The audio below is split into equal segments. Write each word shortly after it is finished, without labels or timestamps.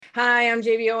Hi, I'm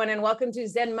JB Owen, and welcome to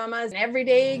Zen Mama's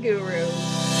Everyday Guru.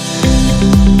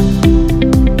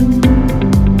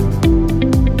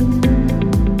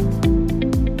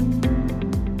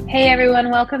 Hey everyone,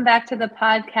 welcome back to the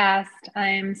podcast.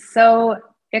 I'm so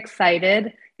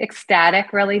excited,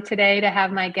 ecstatic really today to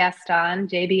have my guest on,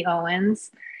 JB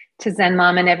Owens, to Zen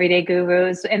Mom and Everyday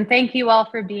Gurus. And thank you all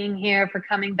for being here, for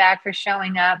coming back, for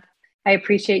showing up. I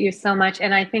appreciate you so much.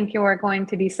 And I think you're going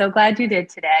to be so glad you did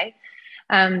today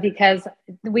because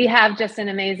we have just an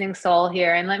amazing soul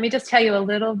here. And let me just tell you a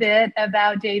little bit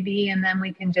about JB, and then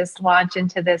we can just launch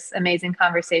into this amazing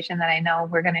conversation that I know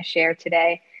we're going to share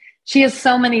today. She is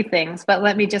so many things, but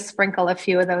let me just sprinkle a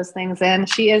few of those things in.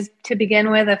 She is, to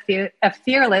begin with, a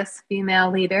fearless female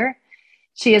leader.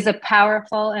 She is a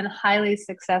powerful and highly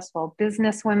successful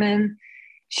businesswoman.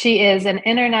 She is an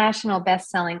international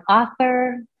best-selling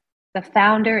author, the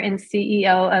founder and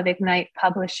CEO of Ignite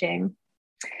Publishing,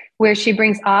 where she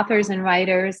brings authors and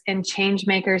writers and change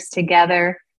makers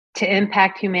together to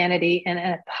impact humanity in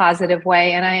a positive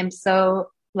way. And I am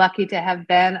so lucky to have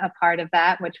been a part of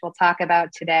that, which we'll talk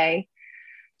about today.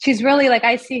 She's really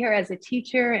I see her as a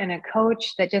teacher and a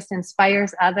coach that just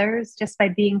inspires others just by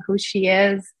being who she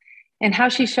is and how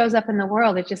she shows up in the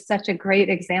world. It's just such a great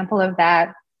example of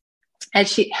that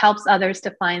as she helps others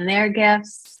to find their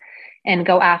gifts and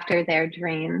go after their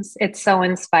dreams. It's so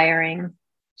inspiring.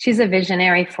 She's a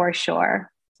visionary for sure.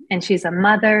 And she's a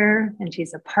mother, and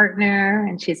she's a partner,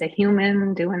 and she's a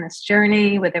human doing this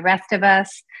journey with the rest of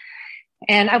us.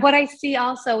 And what I see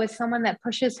also is someone that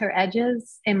pushes her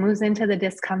edges and moves into the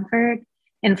discomfort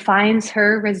and finds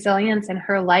her resilience and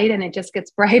her light, and it just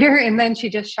gets brighter. And then she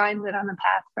just shines it on the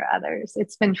path for others.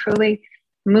 It's been truly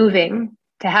moving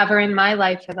to have her in my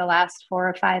life for the last 4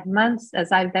 or 5 months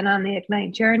as I've been on the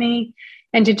Ignite journey,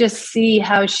 and to just see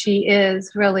how she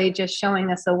is really just showing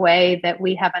us a way that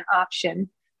we have an option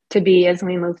to be as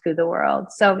we move through the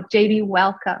world. So JB,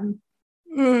 welcome.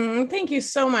 Thank you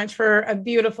so much for a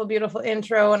beautiful, beautiful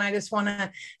intro. And I just want to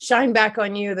shine back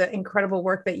on you, the incredible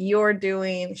work that you're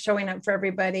doing, showing up for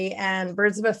everybody, and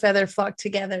birds of a feather flock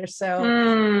together.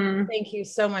 So Thank you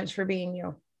so much for being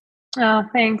you. Oh,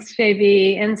 thanks,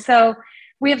 JB. And so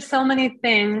we have so many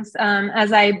things.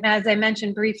 As I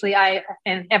mentioned briefly,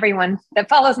 and everyone that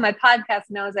follows my podcast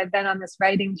knows I've been on this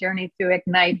writing journey through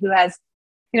Ignite, who has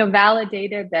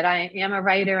validated that I am a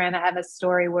writer and I have a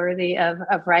story worthy of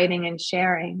writing and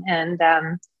sharing,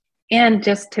 and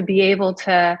just to be able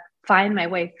to find my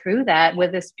way through that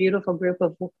with this beautiful group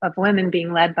of women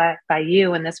being led by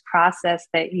you in this process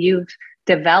that you've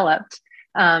developed,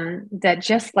 that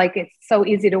just it's so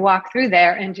easy to walk through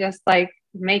there and just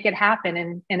make it happen.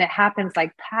 And it happens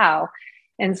like pow.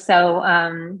 And so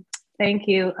thank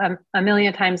you a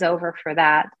million times over for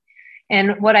that.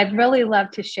 And what I'd really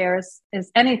love to share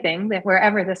is anything that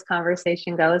wherever this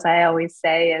conversation goes, I always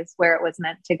say is where it was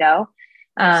meant to go.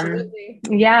 Absolutely.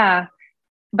 Yeah.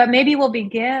 But maybe we'll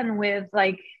begin with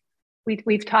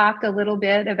we've talked a little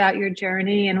bit about your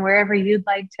journey, and wherever you'd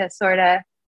like to sort of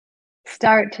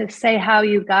start to say how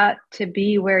you got to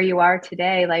be where you are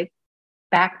today,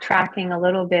 backtracking a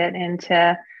little bit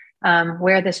into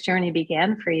where this journey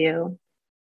began for you.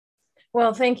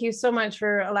 Well, thank you so much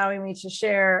for allowing me to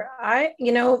share.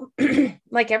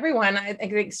 Like everyone, I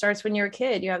think it starts when you're a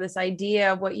kid. You have this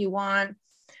idea of what you want.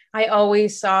 I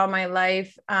always saw my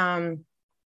life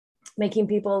making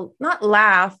people not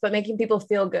laugh, but making people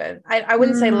feel good. I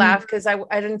wouldn't say laugh because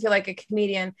I didn't feel like a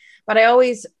comedian, but I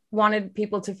always wanted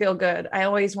people to feel good. I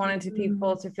always wanted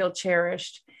people to feel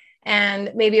cherished.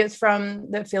 And maybe it's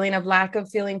from the feeling of lack of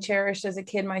feeling cherished as a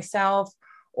kid myself,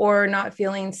 or not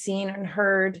feeling seen and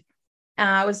heard.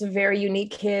 I was a very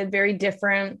unique kid, very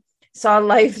different, saw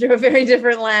life through a very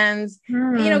different lens,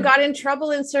 got in trouble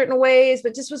in certain ways,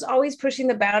 but just was always pushing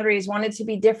the boundaries, wanted to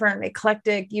be different,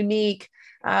 eclectic, unique,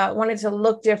 wanted to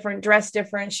look different, dress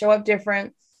different, show up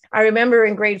different. I remember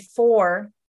in grade 4,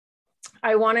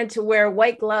 I wanted to wear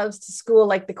white gloves to school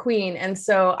like the queen. And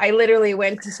so I literally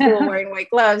went to school wearing white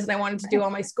gloves, and I wanted to do all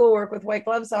my schoolwork with white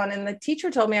gloves on. And the teacher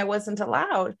told me I wasn't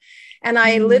allowed. And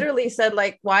I literally said,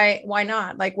 why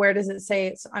not? Where does it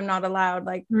say I'm not allowed?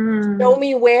 Show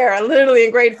me where. Literally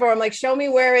in grade 4, I'm show me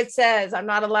where it says I'm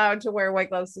not allowed to wear white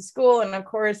gloves to school. And of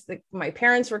course, my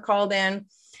parents were called in,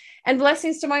 and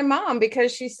blessings to my mom,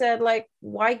 because she said,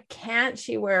 why can't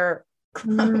she wear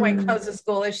white gloves to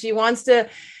school if she wants to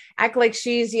act like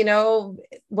she's,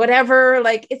 whatever,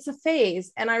 it's a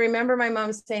phase. And I remember my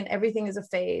mom saying, everything is a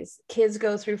phase. Kids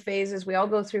go through phases. We all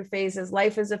go through phases.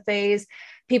 Life is a phase.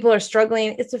 People are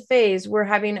struggling. It's a phase. We're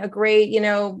having a great,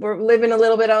 we're living a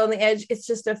little bit on the edge. It's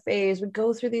just a phase. We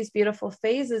go through these beautiful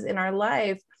phases in our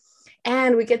life,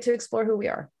 and we get to explore who we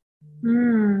are.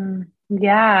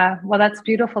 Yeah. Well, that's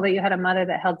beautiful that you had a mother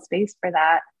that held space for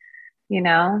that, you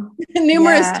know?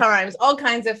 Numerous Yeah. times, all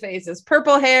kinds of phases,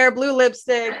 purple hair, blue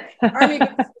lipstick, army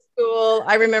boots to school.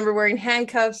 I remember wearing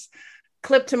handcuffs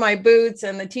clipped to my boots,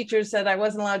 and the teacher said I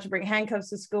wasn't allowed to bring handcuffs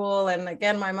to school. And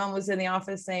again, my mom was in the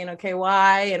office saying, okay,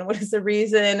 why? And what is the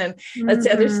reason? And let's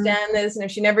Mm-hmm. understand this. And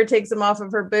if she never takes them off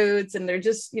of her boots, and they're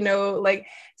just, like,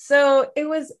 so it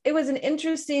was an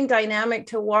interesting dynamic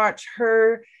to watch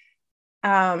her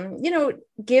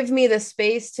give me the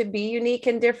space to be unique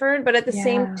and different. But at the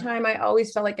same Yeah. time, I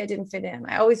always felt like I didn't fit in.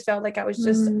 I always felt like I was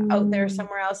just out there Mm.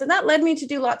 somewhere else. And that led me to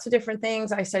do lots of different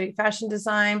things. I studied fashion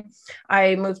design.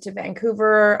 I moved to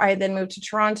Vancouver. I then moved to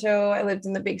Toronto. I lived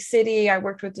in the big city. I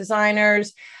worked with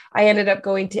designers. I ended up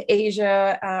going to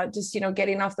Asia, just,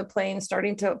 getting off the plane,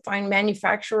 starting to find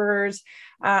manufacturers.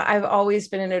 I've always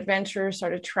been an adventurer,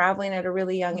 started traveling at a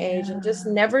really young age, and just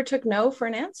Yeah. never took no for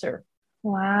an answer.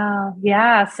 Wow.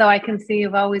 Yeah. So I can see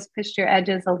you've always pushed your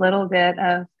edges a little bit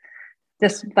of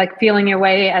just like feeling your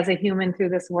way as a human through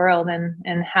this world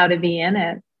and how to be in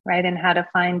it, right? And how to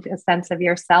find a sense of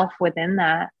yourself within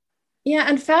that. Yeah,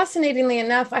 and fascinatingly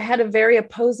enough, I had a very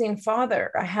opposing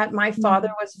father. My father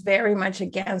Mm. was very much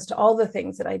against all the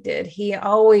things that I did. He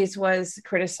always was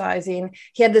criticizing.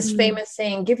 He had this Mm. famous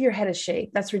saying, "Give your head a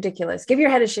shake. That's ridiculous. Give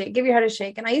your head a shake. Give your head a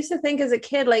shake." And I used to think as a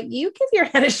kid, like, you give your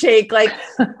head a shake, like,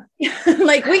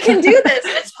 like we can do this.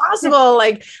 It's possible.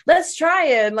 Like, let's try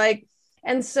it. Like,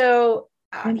 and so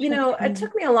it Interesting.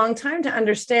 took me a long time to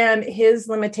understand his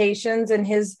limitations and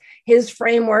his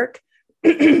framework.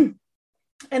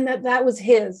 And that was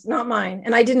his, not mine,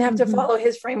 and I didn't have to Mm-hmm. follow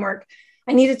his framework.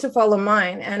 I needed to follow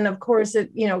mine, and of course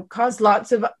it caused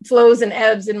lots of flows and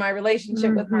ebbs in my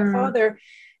relationship with my Mm-hmm. father.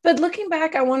 But looking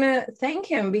back, I want to thank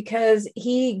him because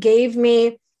he gave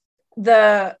me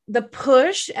the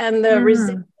push and the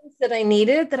resistance Mm-hmm. that I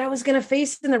needed, that I was going to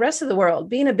face in the rest of the world.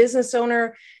 Being a business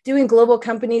owner, doing global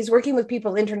companies, working with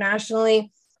people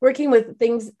internationally, working with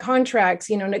things,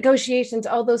 contracts, negotiations,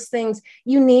 all those things,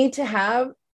 you need to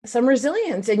have some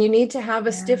resilience, and you need to have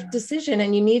a stiff Yeah. decision,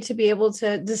 and you need to be able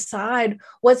to decide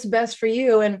what's best for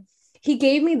you. And he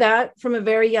gave me that from a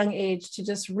very young age to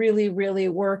just really, really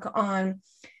work on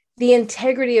the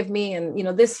integrity of me. And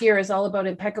this year is all about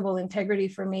impeccable integrity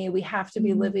for me. We have to be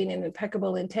Mm-hmm. living in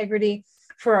impeccable integrity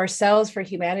for ourselves, for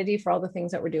humanity, for all the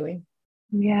things that we're doing.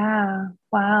 Yeah.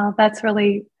 Wow. That's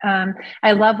really,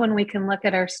 I love when we can look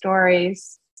at our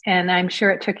stories. And I'm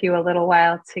sure it took you a little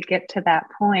while to get to that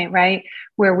point, right?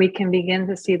 Where we can begin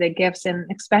to see the gifts and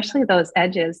especially those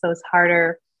edges, those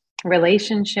harder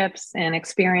relationships and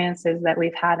experiences that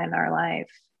we've had in our life.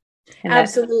 And that,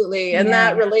 Absolutely. And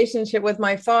that yeah. relationship with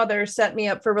my father set me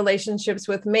up for relationships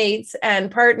with mates and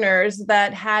partners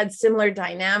that had similar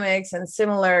dynamics and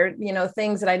similar,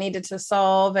 things that I needed to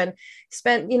solve, and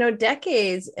spent,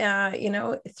 decades,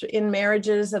 in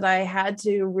marriages that I had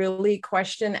to really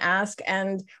question, ask,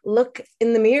 and look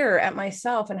in the mirror at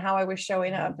myself and how I was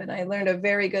showing up. And I learned a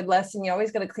very good lesson. You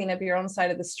always got to clean up your own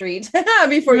side of the street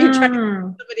before you try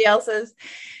Mm, somebody else's.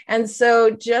 And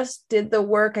so just did the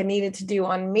work I needed to do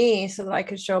on me so that I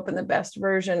could show up in the best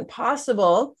version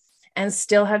possible and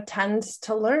still have tons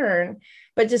to learn.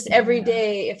 But just every yeah.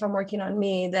 day, if I'm working on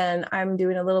me, then I'm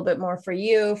doing a little bit more for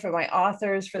you, for my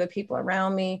authors, for the people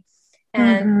around me.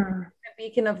 And Hmm. a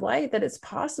beacon of light that it's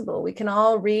possible. We can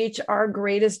all reach our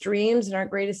greatest dreams and our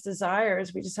greatest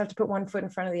desires. We just have to put one foot in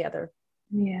front of the other.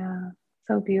 Yeah.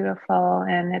 So beautiful.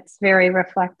 And it's very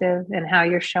reflective in how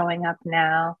you're showing up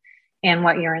now and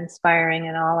what you're inspiring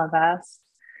in all of us.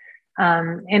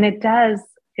 And it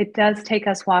does take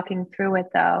us walking through it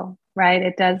though, right?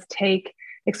 It does take,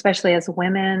 especially as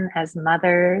women, as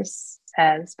mothers,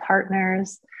 as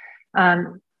partners,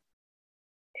 um,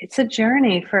 it's a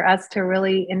journey for us to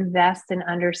really invest and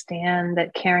understand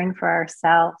that caring for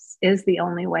ourselves is the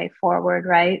only way forward,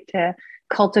 right? To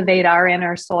cultivate our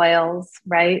inner soils,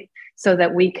 right? So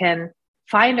that we can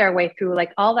find our way through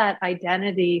like all that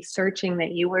identity searching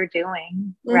that you were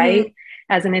doing, Mm-hmm. right?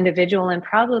 As an individual and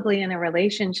probably in a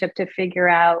relationship to figure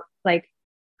out like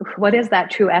what is that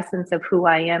true essence of who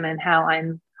I am and how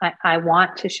I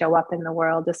want to show up in the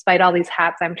world, despite all these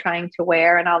hats I'm trying to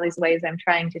wear and all these ways I'm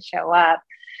trying to show up.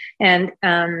 And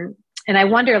I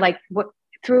wonder, like, what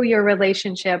through your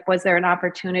relationship was there an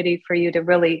opportunity for you to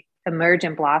really emerge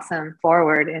and blossom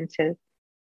forward into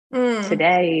Mm.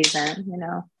 today? Even.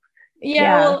 Yeah,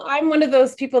 Yeah. well, I'm one of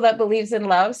those people that believes in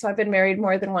love. So I've been married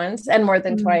more than once and more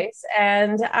than Mm. twice.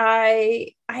 And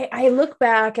I look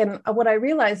back, and what I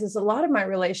realize is a lot of my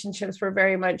relationships were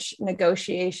very much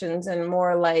negotiations and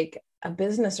more like a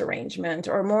business arrangement,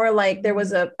 or more like there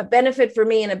was a benefit for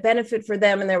me and a benefit for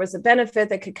them, and there was a benefit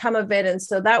that could come of it. And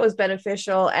so that was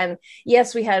beneficial. And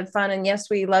yes, we had fun, and yes,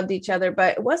 we loved each other,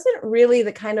 but it wasn't really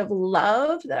the kind of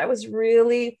love that I was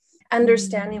really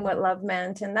understanding what love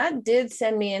meant. And that did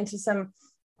send me into some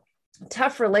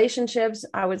tough relationships.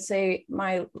 I would say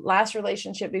my last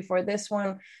relationship before this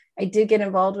one, I did get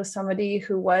involved with somebody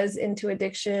who was into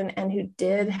addiction and who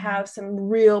did have some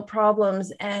real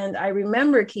problems. And I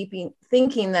remember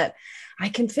thinking that I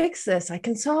can fix this, I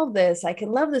can solve this, I can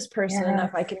love this person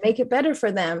enough, I can make it better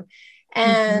for them.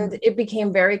 And it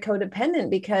became very codependent,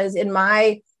 because in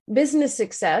my business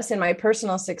success, in my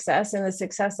personal success, and the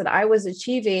success that I was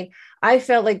achieving, I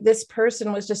felt like this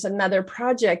person was just another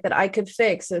project that I could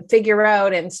fix and figure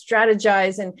out and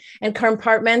strategize and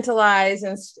compartmentalize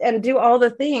and do all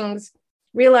the things,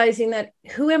 realizing that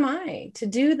who am I to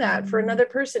do that for another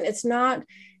person? It's not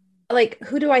like,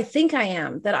 who do I think I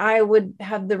am that I would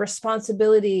have the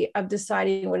responsibility of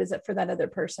deciding what is it for that other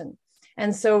person?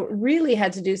 And so really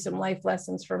had to do some life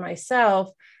lessons for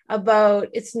myself about,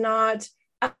 it's not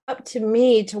up to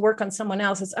me to work on someone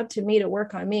else. It's up to me to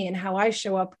work on me, and how I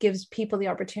show up gives people the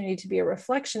opportunity to be a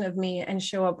reflection of me and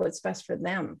show up what's best for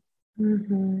them.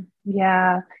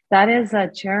 Yeah, that is a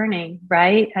journey,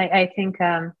 right? I think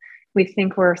we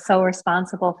think we're so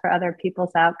responsible for other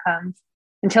people's outcomes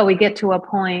until we get to a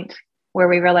point where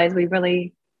we realize we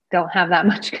really don't have that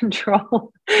much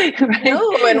control. Right?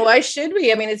 No, and why should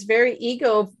we? I mean, it's very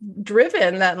ego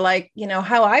driven that, like,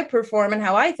 how I perform and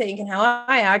how I think and how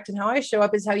I act and how I show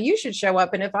up is how you should show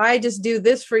up. And if I just do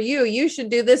this for you, you should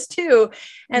do this too.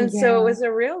 And so it was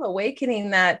a real awakening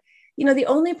that, the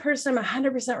only person I'm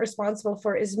 100% responsible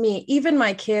for is me. Even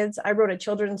my kids. I wrote a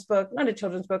children's book, not a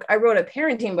children's book. I wrote a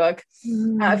parenting book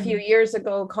a few years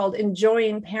ago called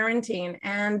Enjoying Parenting.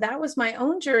 And that was my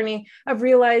own journey of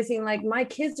realizing, like, my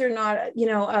kids are not,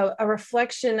 a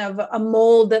reflection of a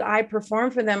mold that I perform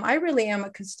for them. I really am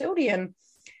a custodian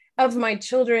of my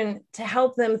children to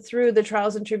help them through the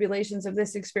trials and tribulations of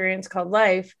this experience called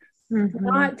life.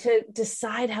 Not to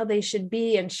decide how they should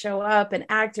be and show up and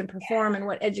act and perform and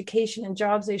what education and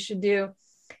jobs they should do.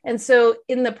 And so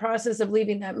in the process of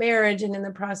leaving that marriage and in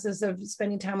the process of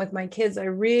spending time with my kids, I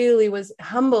really was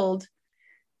humbled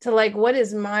to, like, what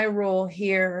is my role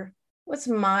here? What's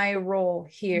my role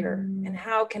here? And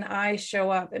how can I show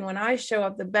up? And when I show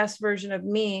up the best version of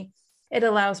me, it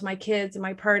allows my kids and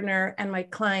my partner and my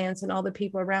clients and all the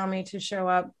people around me to show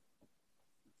up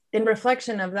in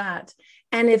reflection of that.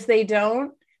 And if they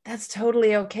don't, that's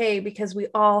totally okay, because we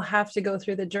all have to go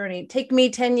through the journey. Take me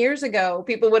 10 years ago,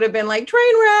 people would have been like,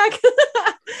 train wreck,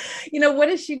 what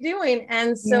is she doing?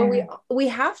 And so we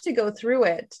have to go through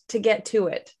it to get to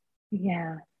it.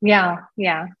 Yeah.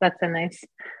 That's a nice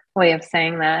way of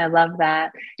saying that. I love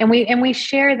that. And we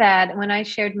share that. When I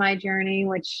shared my journey,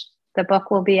 which the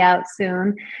book will be out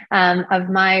soon, of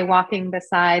my walking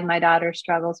beside my daughter's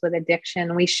struggles with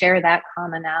addiction, we share that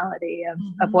commonality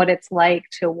of what it's like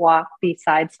to walk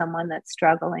beside someone that's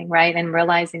struggling, right? And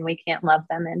realizing we can't love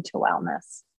them into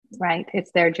wellness, right?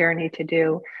 It's their journey to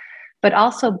do. But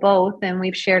also both, and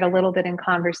we've shared a little bit in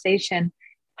conversation,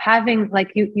 having,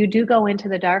 like, you do go into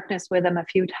the darkness with them a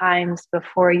few times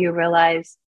before you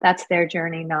realize that's their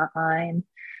journey, not mine.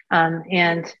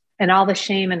 And all the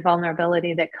shame and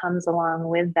vulnerability that comes along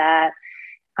with that.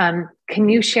 Can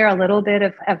you share a little bit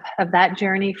of that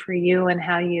journey for you and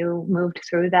how you moved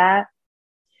through that?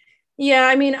 Yeah,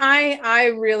 I mean,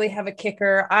 I really have a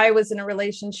kicker. I was in a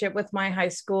relationship with my high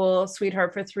school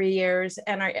sweetheart for 3 years,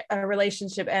 and our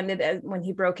relationship ended when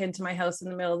he broke into my house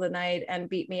in the middle of the night and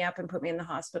beat me up and put me in the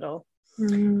hospital.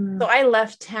 So I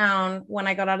left town when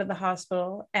I got out of the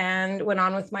hospital and went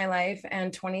on with my life.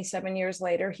 And 27 years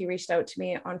later, he reached out to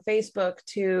me on Facebook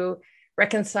to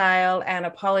reconcile and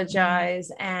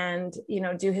apologize and,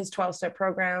 do his 12-step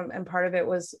program. And part of it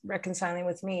was reconciling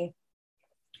with me.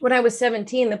 When I was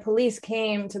 17, the police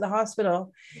came to the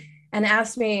hospital and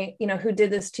asked me, who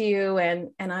did this to you? And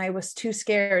I was too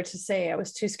scared to say. I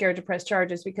was too scared to press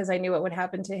charges because I knew what would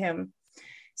happen to him.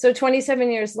 So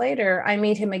 27 years later, I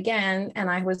meet him again,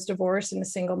 and I was divorced and a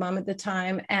single mom at the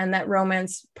time. And that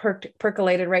romance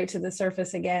percolated right to the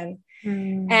surface again.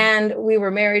 And we were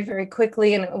married very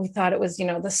quickly, and we thought it was,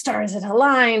 the stars had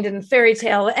aligned and fairy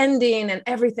tale ending and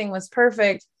everything was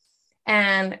perfect.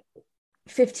 And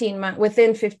 15 months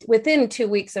within 2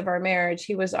 weeks of our marriage,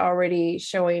 he was already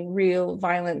showing real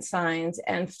violent signs.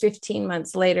 And 15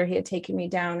 months later, he had taken me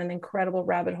down an incredible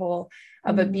rabbit hole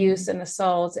of abuse and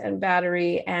assault and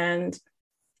battery and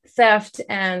theft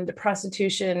and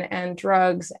prostitution and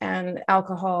drugs and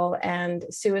alcohol and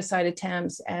suicide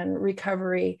attempts and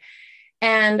recovery.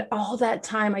 And all that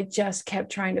time, I just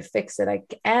kept trying to fix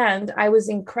it. And I was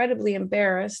incredibly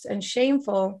embarrassed and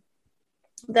shameful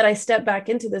that I stepped back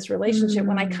into this relationship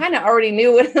when I kind of already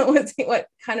knew what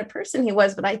kind of person he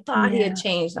was, but I thought he had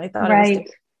changed. I thought it was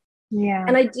different. Yeah.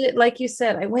 And I did, like you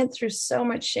said, I went through so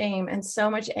much shame and so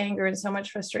much anger and so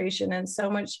much frustration and so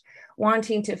much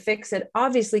wanting to fix it,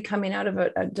 obviously coming out of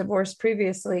a divorce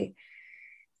previously.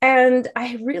 And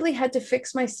I really had to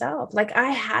fix myself. Like,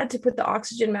 I had to put the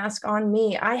oxygen mask on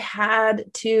me. I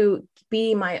had to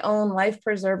be my own life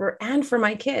preserver and for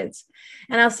my kids.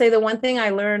 And I'll say the one thing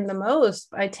I learned the most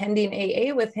by attending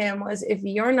AA with him was, if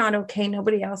you're not okay,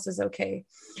 nobody else is okay.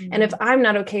 And if I'm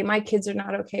not okay, my kids are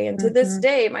not okay. And to this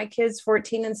day, my kids,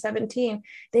 14 and 17,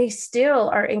 they still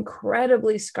are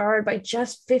incredibly scarred by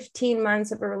just 15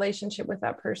 months of a relationship with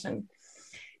that person.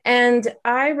 And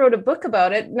I wrote a book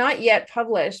about it, not yet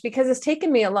published, because it's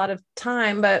taken me a lot of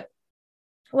time. But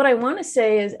what I want to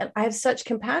say is, I have such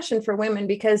compassion for women,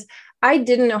 because I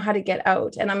didn't know how to get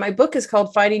out. And my book is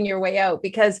called Fighting Your Way Out,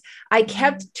 because I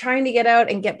kept trying to get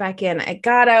out and get back in. I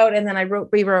got out and then I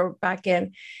rewrote back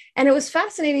in. And it was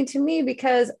fascinating to me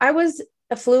because I was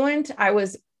affluent. I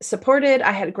was supported.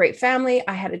 I had a great family.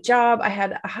 I had a job. I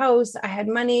had a house. I had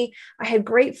money. I had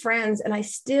great friends. And I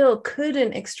still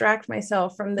couldn't extract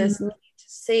myself from this need to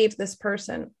save this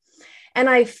person. And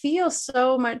I feel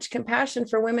so much compassion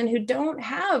for women who don't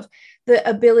have the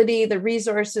ability, the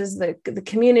resources, the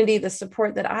community, the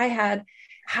support that I had.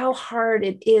 How hard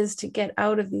it is to get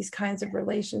out of these kinds of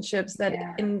relationships that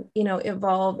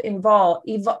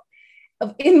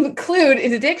include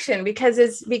addiction, because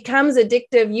it becomes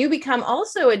addictive. You become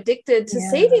also addicted to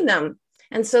saving them.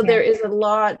 And so there's a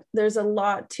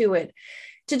lot to it.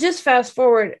 To just fast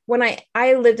forward, when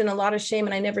I lived in a lot of shame,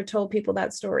 and I never told people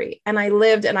that story. And I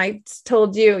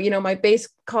told you, my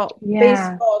baseball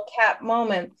cap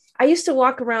moment. I used to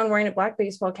walk around wearing a black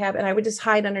baseball cap, and I would just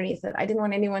hide underneath it. I didn't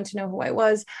want anyone to know who I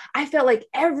was. I felt like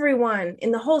everyone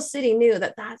in the whole city knew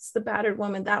that that's the battered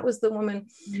woman. That was the woman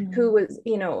who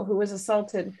was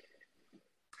assaulted.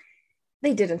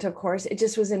 They didn't, of course. It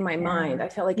just was in my mind. I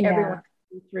felt like everyone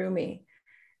through me.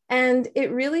 And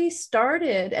it really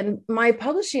started, and my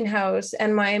publishing house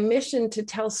and my mission to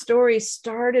tell stories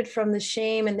started from the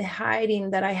shame and the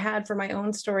hiding that I had for my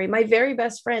own story. My very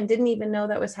best friend didn't even know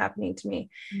that was happening to me.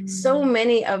 So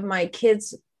many of my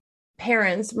kids'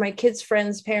 parents, my kids'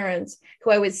 friends' parents,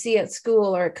 who I would see at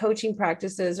school or coaching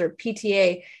practices or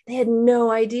PTA, they had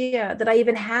no idea that I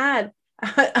even had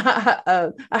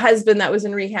a husband that was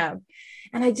in rehab.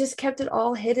 And I just kept it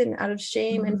all hidden out of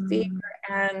shame and fear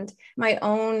and my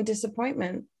own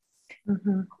disappointment.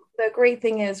 The great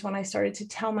thing is, when I started to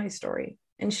tell my story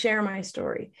and share my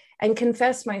story and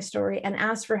confess my story and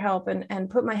ask for help and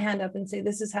put my hand up and say,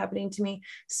 this is happening to me,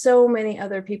 so many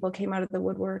other people came out of the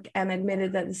woodwork and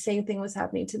admitted that the same thing was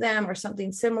happening to them or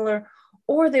something similar,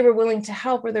 or they were willing to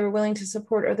help, or they were willing to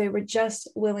support, or they were just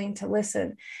willing to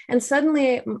listen. And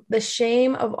suddenly the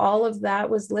shame of all of that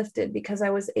was lifted, because I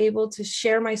was able to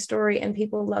share my story, and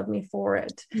people love me for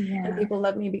it. And people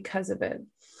love me because of it.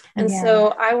 And so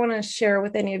I want to share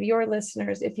with any of your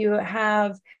listeners, if you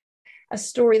have a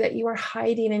story that you are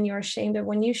hiding and you're ashamed of,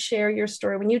 when you share your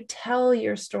story, when you tell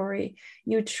your story,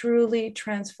 you truly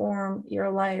transform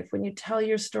your life. When you tell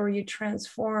your story, you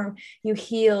transform, you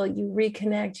heal, you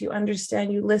reconnect, you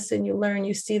understand, you listen, you learn,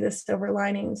 you see the silver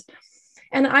linings.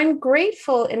 And I'm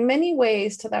grateful in many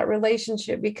ways to that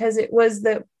relationship, because it was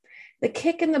the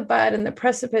kick in the butt and the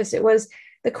precipice. It was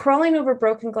the crawling over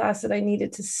broken glass that I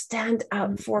needed to stand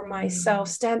up for myself,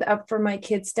 stand up for my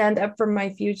kids, stand up for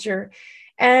my future.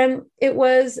 And it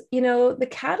was, the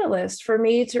catalyst for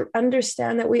me to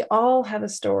understand that we all have a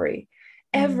story.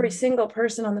 Every single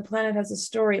person on the planet has a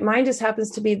story. Mine just happens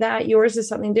to be that. Yours is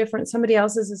something different. Somebody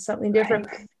else's is something different.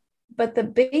 Right. But the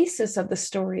basis of the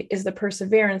story is the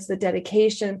perseverance, the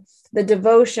dedication, the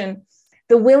devotion,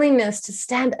 the willingness to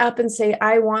stand up and say,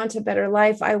 I want a better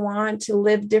life. I want to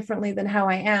live differently than how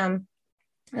I am.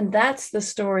 And that's the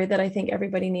story that I think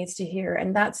everybody needs to hear.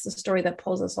 And that's the story that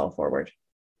pulls us all forward.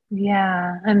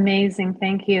 Yeah, amazing.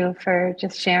 Thank you for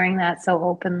just sharing that so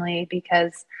openly,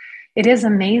 because it is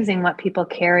amazing what people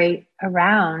carry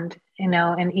around,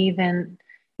 and even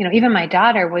my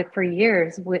daughter, for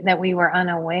years that we were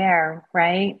unaware,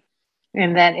 right?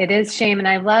 And that it is shame. And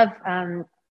I love,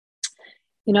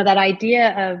 that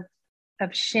idea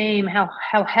of shame, how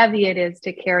heavy it is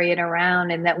to carry it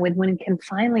around, and that when we can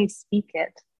finally speak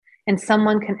it and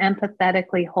someone can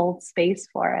empathetically hold space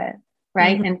for it,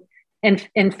 right?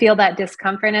 And feel that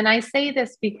discomfort. And I say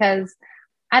this because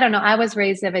I don't know. I was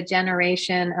raised of a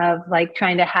generation of like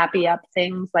trying to happy up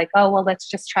things like, oh, well, let's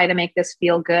just try to make this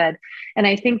feel good. And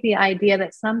I think the idea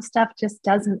that some stuff just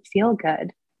doesn't feel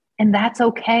good, and that's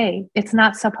okay. It's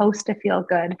not supposed to feel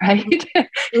good, right?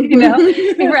 You know,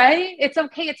 right? It's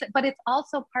okay. But it's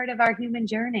also part of our human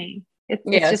journey. It's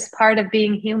just Yes. part of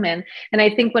being human. And I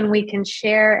think when we can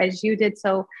share, as you did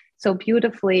so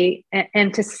beautifully,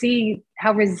 and to see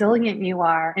how resilient you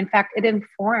are. In fact, it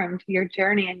informed your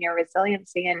journey and your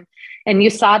resiliency. And you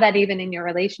saw that even in your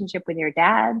relationship with your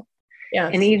dad.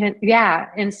 And Yes. even, yeah.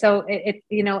 And so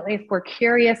you know, if we're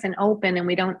curious and open and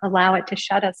we don't allow it to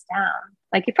shut us down,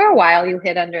 like for a while you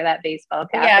hid under that baseball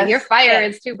cap, but your Yes. fire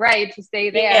Yes. is too bright to stay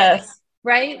there. Yes.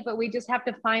 Right. But we just have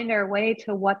to find our way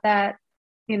to what that,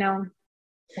 you know,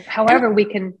 And however we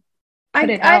can put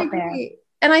it I out there. agree.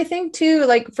 And I think too,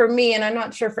 like for me, and I'm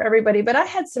not sure for everybody, but I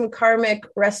had some karmic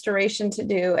restoration to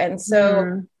do. And so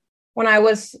Mm, when I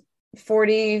was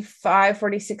 45,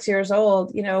 46 years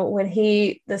old, you know, when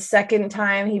the second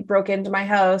time he broke into my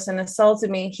house and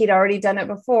assaulted me, he'd already done it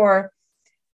before.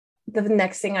 The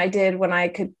next thing I did when I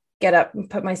could get up and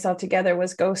put myself together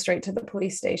was go straight to the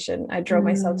police station. I drove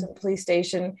myself to the police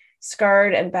station,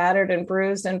 scarred and battered and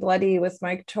bruised and bloody with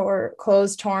my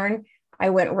clothes torn.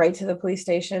 I went right to the police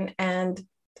station and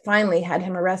finally had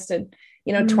him arrested,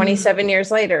 27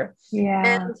 years later. yeah.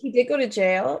 And he did go to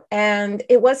jail. And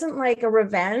it wasn't like a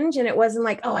revenge. And it wasn't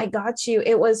like, oh, I got you.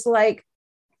 It was like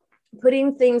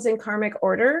putting things in karmic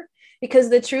order.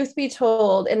 Because the truth be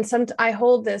told, and I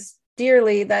hold this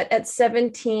dearly, that at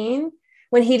 17,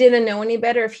 when he didn't know any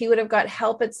better, if he would have got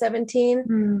help at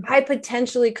 17, I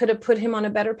potentially could have put him on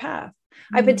a better path.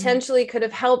 I potentially could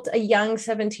have helped a young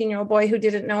 17-year-old boy who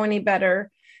didn't know any better,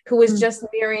 who was just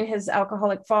mirroring his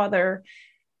alcoholic father.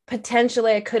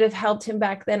 Potentially I could have helped him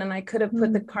back then, and I could have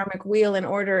put the karmic wheel in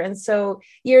order. And so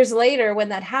years later, when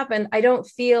that happened, I don't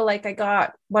feel like I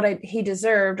got what he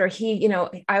deserved, or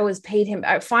I was paid him.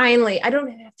 I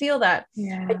don't feel that.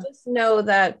 Yeah. I just know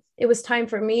that it was time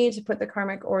for me to put the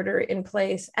karmic order in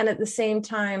place. And at the same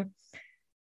time,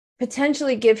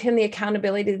 potentially give him the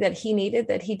accountability that he needed,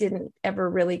 that he didn't ever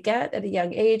really get at a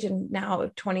young age, and now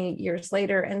 20 years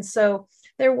later. And so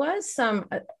there was some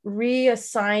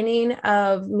reassigning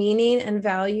of meaning and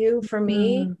value for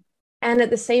me, and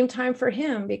at the same time for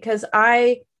him, because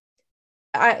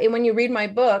when you read my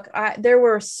book, there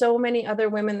were so many other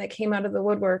women that came out of the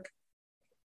woodwork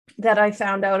that I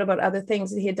found out about other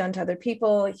things that he had done to other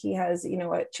people. He has,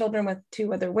 children with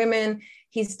 2 other women.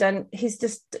 He's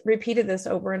just repeated this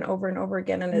over and over and over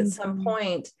again. And at some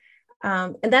point,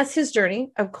 and that's his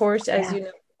journey, of course, as you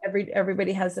know,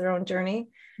 everybody has their own journey,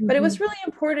 but it was really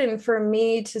important for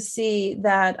me to see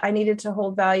that I needed to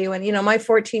hold value. And, my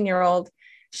 14-year-old,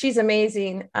 she's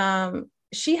amazing.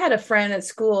 She had a friend at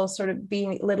school sort of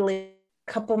being literally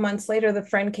a couple months later, the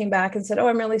friend came back and said, "Oh,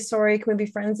 I'm really sorry. Can we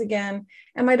be friends again?"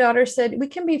 And my daughter said, "We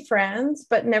can be friends,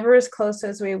 but never as close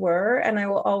as we were. And I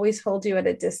will always hold you at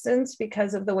a distance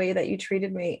because of the way that you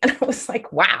treated me." And I was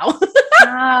like, wow.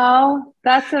 Wow,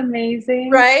 that's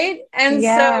amazing. Right. And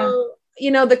so,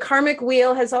 the karmic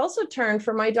wheel has also turned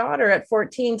for my daughter at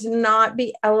 14 to not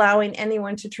be allowing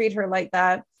anyone to treat her like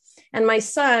that. And my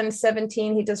son,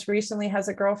 17, he just recently has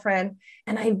a girlfriend,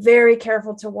 and I'm very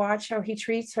careful to watch how he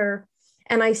treats her.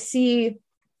 And I see,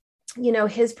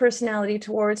 his personality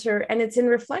towards her, and it's in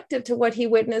reflective to what he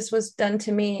witnessed was done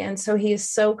to me. And so he is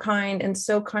so kind and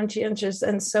so conscientious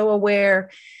and so aware.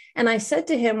 And I said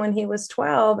to him when he was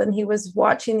 12 and he was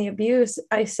watching the abuse,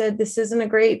 I said,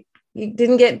 you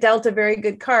didn't get dealt a very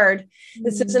good card.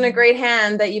 This isn't a great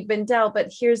hand that you've been dealt,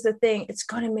 but here's the thing. It's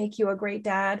going to make you a great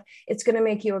dad. It's going to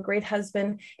make you a great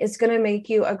husband. It's going to make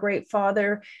you a great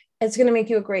father. It's going to make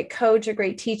you a great coach, a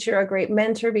great teacher, a great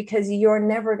mentor, because you're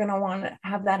never going to want to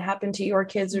have that happen to your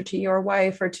kids or to your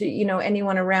wife or to,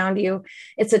 anyone around you.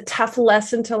 It's a tough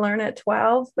lesson to learn at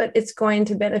 12, but it's going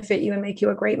to benefit you and make you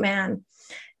a great man.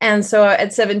 And so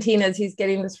at 17, as he's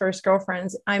getting his first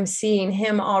girlfriends, I'm seeing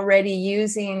him already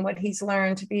using what he's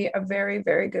learned to be a very,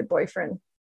 very good boyfriend.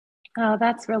 Oh,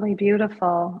 that's really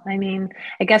beautiful. I mean,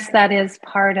 I guess that is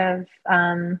part of,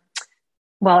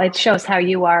 it shows how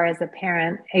you are as a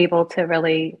parent, able to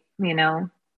really,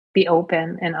 be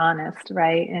open and honest,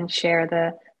 right? And share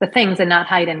the things and not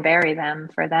hide and bury them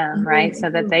for them, right? So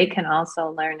that they can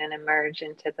also learn and emerge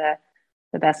into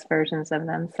the best versions of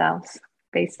themselves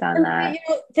based on that.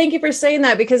 Thank you for saying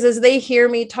that, because as they hear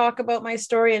me talk about my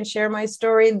story and share my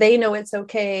story, they know it's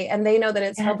okay. And they know that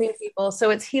it's helping people. So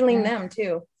it's healing them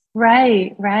too.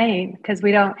 Right. Because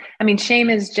shame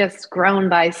is just grown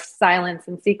by silence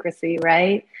and secrecy,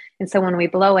 right? And so when we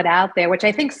blow it out there, which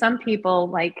I think some people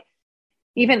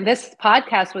even this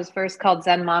podcast was first called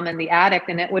Zen Mom and the Addict,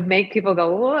 and it would make people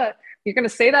go, "What? You're going to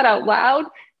say that out loud?"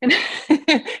 And,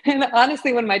 and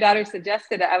honestly, when my daughter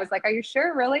suggested it, I was like, "Are you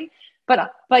sure, really?"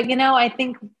 But I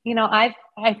think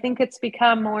I think it's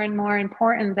become more and more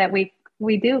important that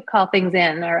we do call things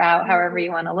in or out, however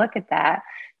you want to look at that,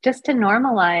 just to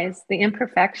normalize the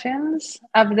imperfections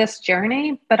of this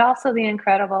journey, but also the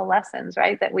incredible lessons,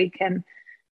 right, that we can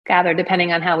gather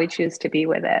depending on how we choose to be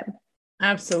with it.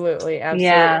 Absolutely. Absolutely.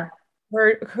 Yeah.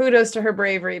 Kudos to her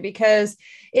bravery, because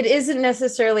it isn't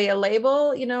necessarily a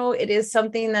label. It is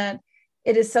something that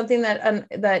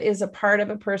is a part of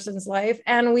a person's life.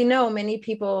 And we know many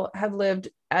people have lived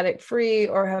addict free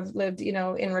or have lived,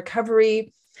 in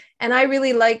recovery. And I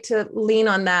really like to lean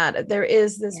on that. There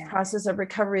is this process of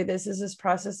recovery. This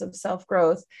process of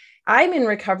self-growth. I'm in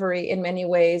recovery in many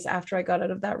ways after I got out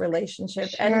of that relationship,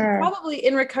 and probably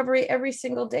in recovery every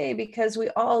single day, because we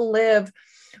all live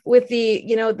with the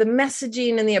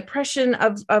messaging and the oppression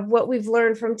of what we've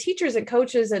learned from teachers and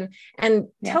coaches and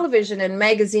television and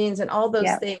magazines and all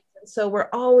those things. So we're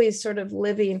always sort of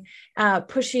living,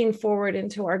 pushing forward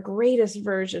into our greatest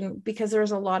version, because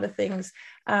there's a lot of things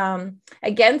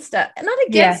against us, not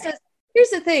against us.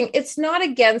 Here's the thing. It's not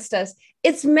against us.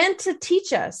 It's meant to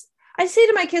teach us. I say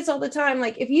to my kids all the time,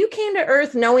 like, if you came to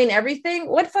Earth knowing everything,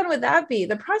 what fun would that be?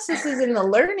 The process is in the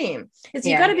learning.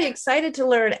 You got to be excited to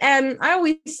learn. And I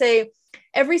always say,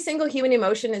 every single human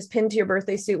emotion is pinned to your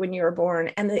birthday suit when you were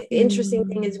born. And the interesting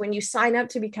thing is, when you sign up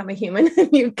to become a human,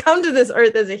 you come to this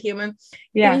earth as a human,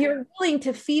 and you're willing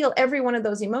to feel every one of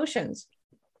those emotions.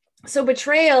 So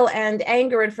betrayal and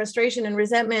anger and frustration and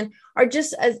resentment are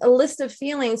just a list of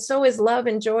feelings. So is love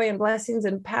and joy and blessings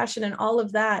and passion and all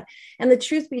of that. And the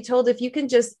truth be told, if you can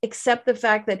just accept the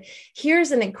fact that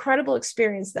here's an incredible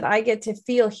experience that I get to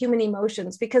feel human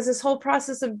emotions, because this whole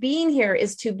process of being here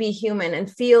is to be human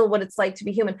and feel what it's like to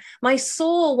be human. My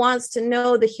soul wants to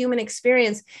know the human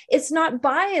experience. It's not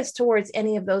biased towards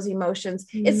any of those emotions.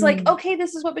 It's like, okay,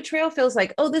 this is what betrayal feels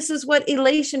like. Oh, this is what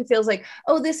elation feels like.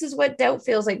 Oh, this is what doubt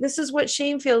feels like. This is what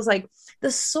shame feels like.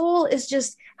 The soul is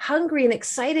just hungry and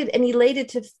excited and elated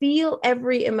to feel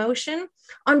every emotion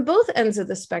on both ends of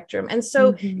the spectrum. And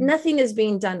so nothing is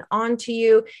being done onto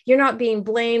you. You're not being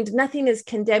blamed. Nothing is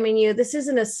condemning you. This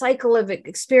isn't a cycle of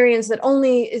experience that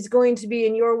only is going to be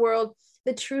in your world.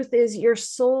 The truth is, your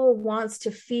soul wants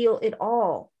to feel it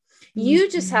all. You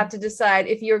just have to decide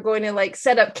if you're going to like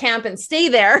set up camp and stay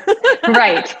there,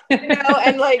 right? And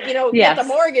get the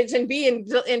mortgage and be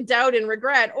in doubt and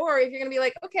regret, or if you're going to be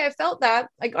like, okay, I felt that,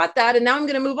 I got that, and now I'm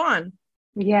going to move on.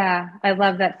 Yeah, I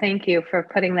love that. Thank you for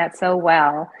putting that so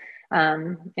well.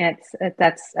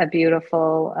 That's a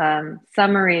beautiful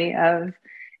summary of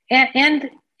and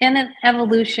an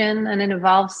evolution and an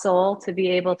evolved soul to be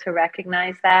able to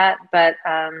recognize that, but.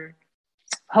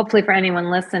 Hopefully for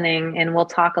anyone listening, and we'll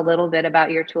talk a little bit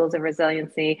about your tools of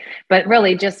resiliency, but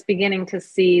really just beginning to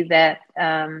see that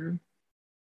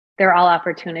they're all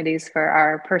opportunities for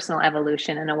our personal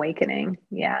evolution and awakening.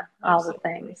 Yeah, all Absolutely. The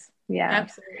things. Yeah,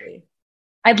 absolutely.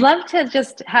 I'd love to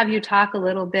just have you talk a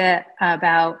little bit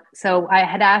about, so I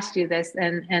had asked you this,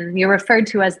 and you're referred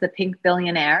to as the pink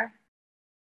billionaire.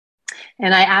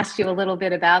 And I asked you a little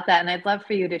bit about that, and I'd love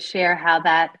for you to share how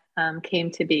that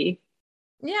came to be.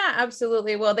 Yeah,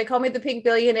 absolutely. Well, they call me the pink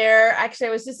billionaire. Actually, I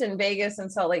was just in Vegas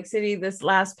and Salt Lake City this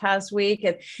past week,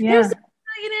 and there's the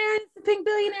billionaire, the pink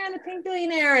billionaire, and the pink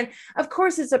billionaire. And of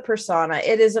course, it's a persona.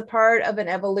 It is a part of an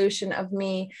evolution of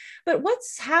me. But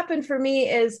what's happened for me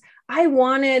is I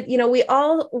wanted, we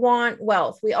all want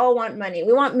wealth. We all want money.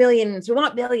 We want millions. We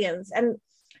want billions. And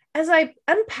as I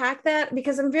unpack that,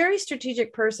 because I'm a very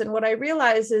strategic person, what I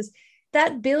realize is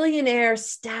that billionaire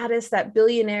status, that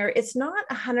billionaire, it's not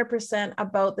 100%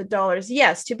 about the dollars.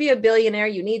 Yes, to be a billionaire,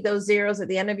 you need those zeros at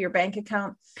the end of your bank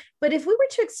account. But if we were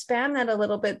to expand that a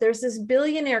little bit, there's this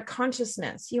billionaire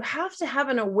consciousness. You have to have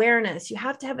an awareness. You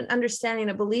have to have an understanding,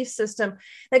 a belief system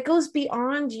that goes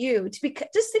beyond you.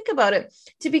 Just think about it.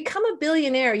 To become a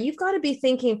billionaire, you've got to be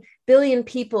thinking billion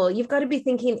people. You've got to be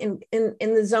thinking in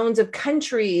the zones of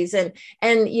countries and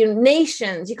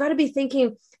nations. You've got to be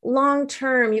thinking long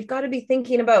term. You've got to be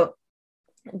thinking about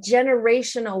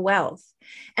generational wealth.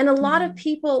 And a lot of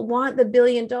people want the $1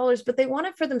 billion, but they want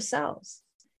it for themselves.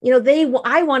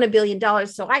 I want $1 billion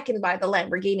so I can buy the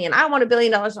Lamborghini, and I want $1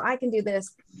 billion so I can do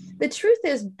this. The truth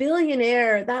is,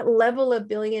 billionaire, that level of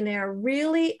billionaire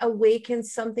really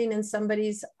awakens something in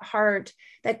somebody's heart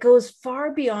that goes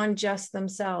far beyond just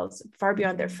themselves, far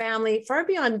beyond their family, far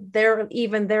beyond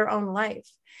even their own life.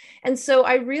 And so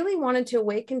I really wanted to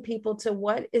awaken people to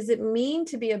what does it mean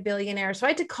to be a billionaire. So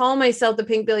I had to call myself the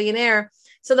pink billionaire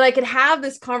so that I could have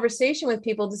this conversation with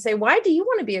people to say, why do you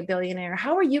want to be a billionaire?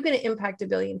 How are you going to impact a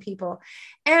billion people?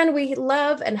 And we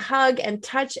love and hug and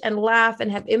touch and laugh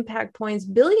and have impact points,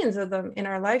 billions of them in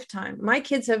our lifetime. My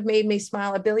kids have made me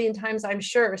smile a billion times, I'm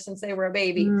sure, since they were a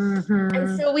baby.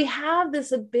 And so we have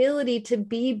this ability to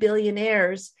be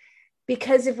billionaires,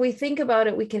 because if we think about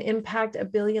it, we can impact a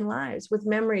billion lives with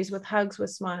memories, with hugs,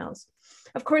 with smiles.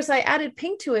 Of course, I added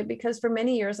pink to it because for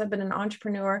many years I've been an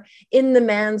entrepreneur in the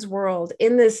man's world,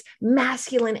 in this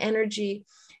masculine energy.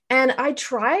 And I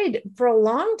tried for a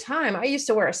long time. I used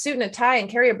to wear a suit and a tie and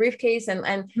carry a briefcase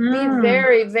and be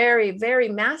very, very, very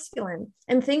masculine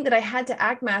and think that I had to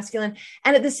act masculine.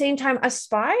 And at the same time,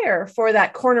 aspire for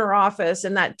that corner office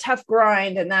and that tough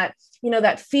grind and that,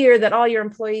 that fear that all your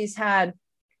employees had.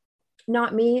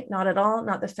 Not me, not at all,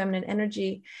 not the feminine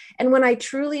energy. And when I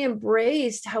truly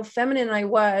embraced how feminine I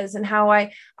was and how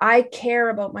I care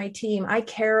about my team, I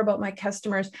care about my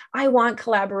customers, I want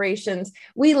collaborations.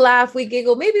 We laugh, we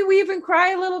giggle, maybe we even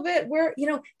cry a little bit.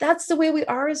 That's the way we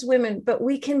are as women, but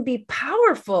we can be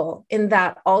powerful in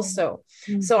that also.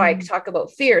 So I talk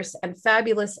about fierce and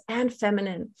fabulous and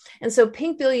feminine. And so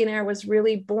Pink Billionaire was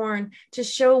really born to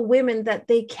show women that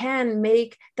they can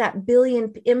make that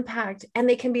billion impact, and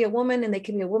they can be a woman, and they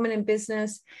can be a woman in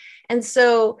business. And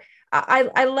so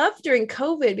I love during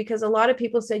COVID, because a lot of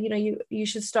people said, you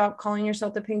should stop calling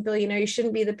yourself the Pink Billionaire. You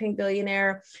shouldn't be the Pink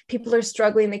Billionaire. People are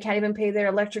struggling. They can't even pay their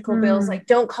electrical bills. Like,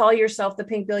 don't call yourself the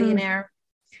Pink Billionaire.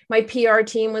 My PR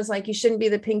team was like, you shouldn't be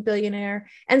the Pink Billionaire.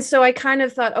 And so I kind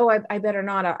of thought, I better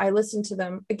not. I listened to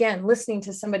them. Again, listening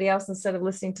to somebody else instead of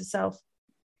listening to self.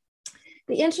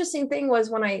 The interesting thing was,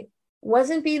 when I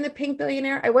wasn't being the Pink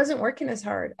Billionaire, I wasn't working as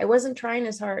hard. I wasn't trying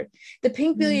as hard. The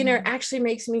Pink Billionaire actually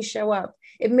makes me show up.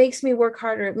 It makes me work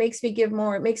harder. It makes me give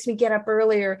more. It makes me get up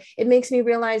earlier. It makes me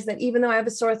realize that even though I have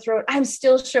a sore throat, I'm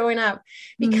still showing up,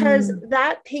 because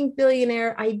that Pink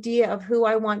Billionaire idea of who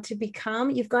I want to become,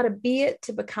 you've got to be it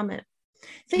to become it.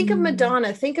 Think of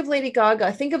Madonna, think of Lady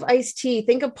Gaga, think of Ice-T,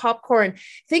 think of popcorn,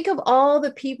 think of all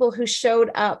the people who showed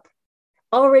up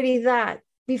already that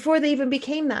before they even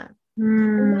became that.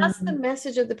 And that's the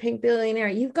message of the Pink Billionaire.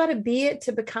 You've got to be it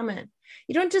to become it.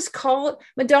 You don't just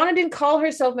Madonna didn't call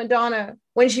herself Madonna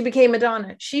when she became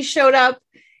Madonna. She showed up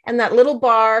in that little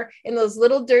bar, in those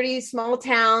little dirty small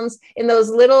towns, in those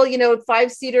little,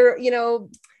 5-seater,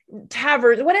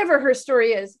 taverns, whatever her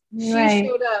story is. She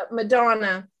showed up,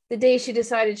 Madonna, the day she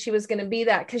decided she was going to be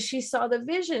that, because she saw the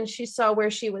vision. She saw where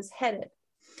she was headed.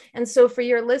 And so for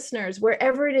your listeners,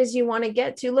 wherever it is you want to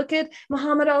get to, look at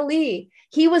Muhammad Ali.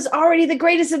 He was already the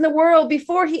greatest in the world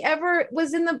before he ever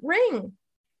was in the ring.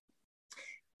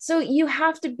 So you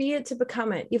have to be it to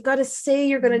become it. You've got to say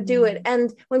you're going to do it.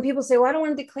 And when people say, well, I don't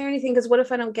want to declare anything because what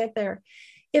if I don't get there?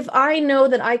 If I know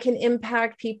that I can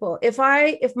impact people, if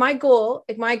my goal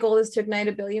is to ignite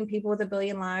 1 billion people with 1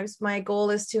 billion lives, my goal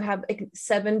is to have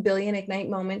 7 billion Ignite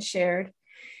moments shared.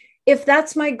 If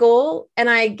that's my goal and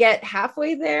I get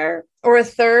halfway there, or a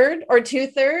third or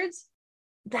 2/3,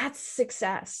 that's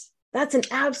success. That's an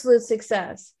absolute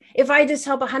success. If I just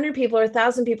help 100 people or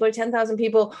 1,000 people or 10,000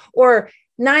 people or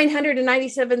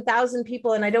 997,000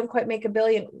 people and I don't quite make 1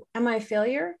 billion, am I a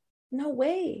failure? No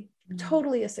way.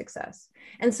 Totally a success.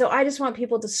 And so I just want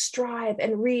people to strive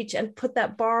and reach and put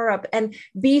that bar up and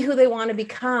be who they want to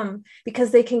become,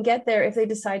 because they can get there if they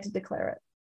decide to declare it.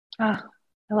 Oh,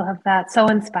 I love that. So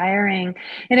inspiring.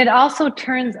 And it also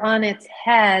turns on its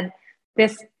head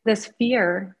this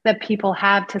fear that people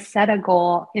have to set a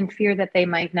goal in fear that they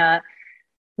might not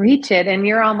reach it. And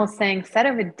you're almost saying, set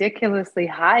a ridiculously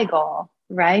high goal,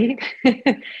 right?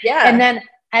 Yeah. And then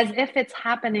as if it's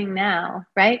happening now,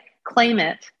 right? Claim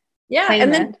it. Yeah. Claim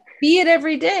and it. Then be it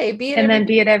every day. Be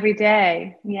it every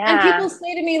day. Yeah. And people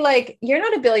say to me, like, you're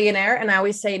not a billionaire. And I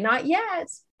always say, not yet.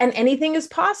 And anything is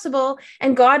possible.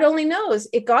 And God only knows.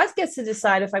 If God gets to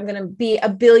decide if I'm going to be a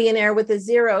billionaire with the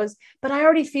zeros, but I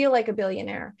already feel like a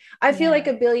billionaire. I feel like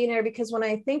a billionaire because when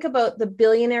I think about the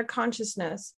billionaire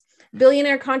consciousness,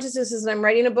 is, and I'm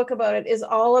writing a book about it, is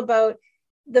all about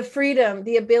the freedom,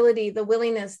 the ability, the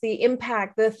willingness, the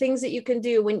impact, the things that you can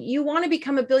do when you want to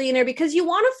become a billionaire, because you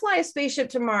want to fly a spaceship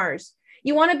to Mars.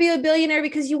 You want to be a billionaire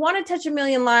because you want to touch 1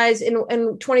 million lives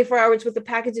in 24 hours with the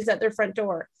packages at their front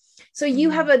door. So you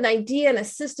have an idea and a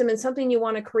system and something you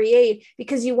want to create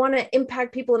because you want to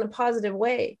impact people in a positive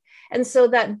way. And so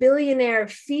that billionaire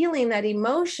feeling, that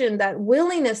emotion, that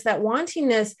willingness, that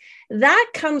wantingness,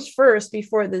 that comes first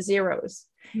before the zeros.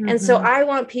 And so I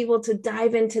want people to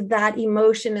dive into that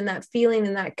emotion and that feeling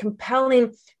and that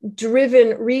compelling,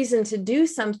 driven reason to do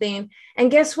something. And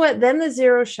guess what? Then the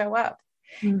zeros show up.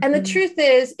 And the truth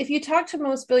is, if you talk to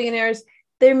most billionaires,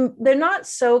 they're not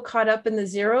so caught up in the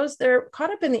zeros. They're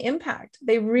caught up in the impact.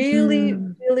 They really,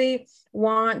 really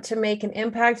want to make an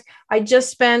impact. I just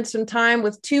spent some time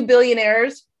with two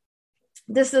billionaires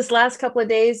this last couple of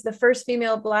days, the first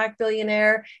female Black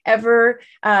billionaire ever,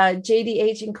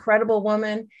 JDH, incredible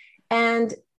woman.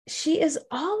 And she is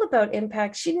all about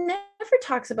impact. She never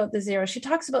talks about the zero. She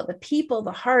talks about the people,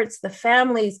 the hearts, the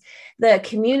families, the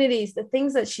communities, the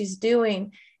things that she's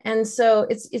doing. And so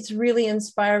it's really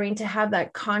inspiring to have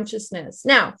that consciousness.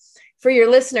 Now, for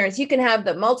your listeners, you can have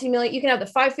the multi-million, you can have the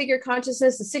 5-figure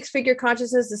consciousness, the 6-figure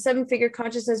consciousness, the 7-figure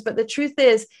consciousness. But the truth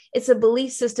is, it's a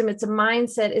belief system. It's a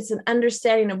mindset. It's an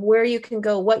understanding of where you can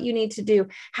go, what you need to do.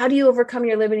 How do you overcome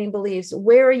your limiting beliefs?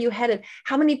 Where are you headed?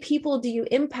 How many people do you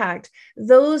impact?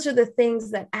 Those are the things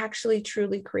that actually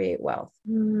truly create wealth.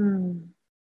 Nice.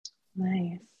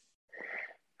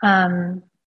 When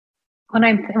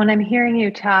I'm hearing you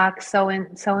talk, so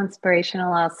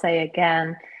inspirational, I'll say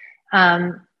again.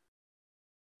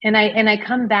 And I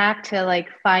come back to like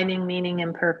finding meaning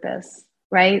and purpose,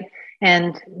 right?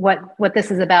 And what this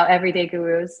is about, everyday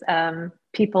gurus,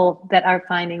 people that are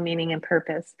finding meaning and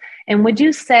purpose. And would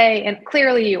you say, and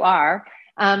clearly you are,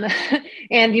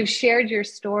 and you've shared your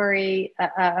story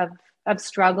of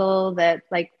struggle that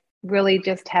like really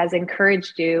just has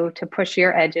encouraged you to push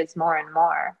your edges more and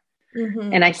more.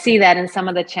 And I see that in some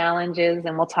of the challenges,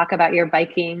 and we'll talk about your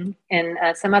biking and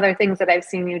some other things that I've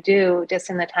seen you do just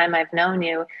in the time I've known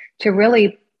you to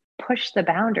really push the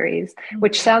boundaries,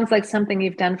 which sounds like something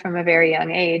you've done from a very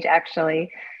young age,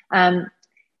 actually.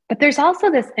 But there's also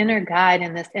this inner guide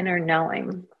and this inner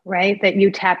knowing, right, that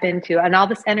you tap into, and all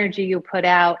this energy you put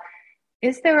out.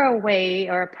 Is there a way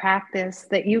or a practice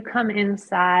that you come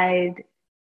inside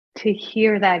to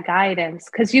hear that guidance?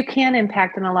 Because you can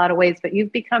impact in a lot of ways, but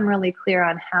you've become really clear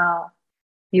on how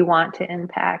you want to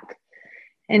impact.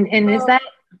 And is that...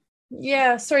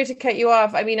 Yeah, sorry to cut you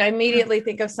off. I mean, I immediately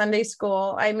think of Sunday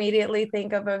school. I immediately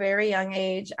think of a very young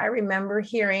age. I remember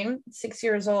hearing 6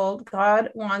 years old, God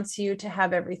wants you to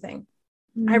have everything.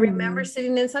 I remember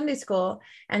sitting in Sunday school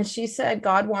and she said,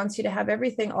 God wants you to have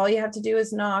everything. All you have to do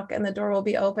is knock and the door will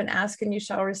be open. Ask and you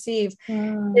shall receive.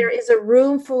 There is a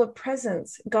room full of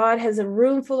presents. God has a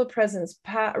room full of presents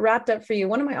wrapped up for you.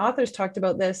 One of my authors talked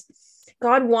about this.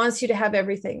 God wants you to have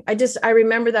everything. I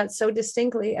remember that so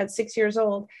distinctly at 6 years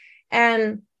old.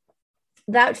 And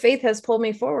that faith has pulled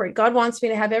me forward. God wants me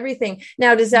to have everything.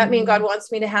 Now, does that mean God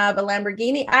wants me to have a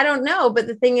Lamborghini? I don't know. But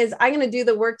the thing is, I'm going to do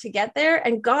the work to get there.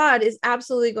 And God is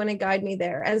absolutely going to guide me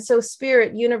there. And so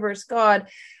spirit, universe, God,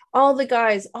 all the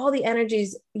guys, all the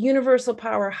energies, universal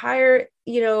power, higher,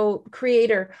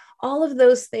 creator, all of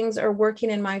those things are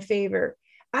working in my favor.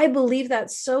 I believe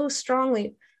that so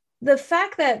strongly. The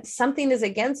fact that something is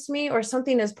against me or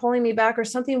something is pulling me back or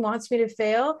something wants me to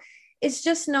fail, it's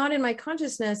just not in my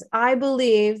consciousness. I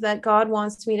believe that God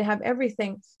wants me to have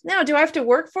everything. Now, do I have to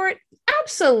work for it?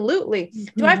 Absolutely.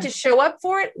 Do I have to show up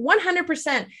for it?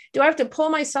 100%. Do I have to pull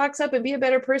my socks up and be a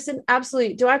better person?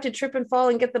 Absolutely. Do I have to trip and fall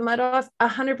and get the mud off?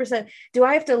 100%. Do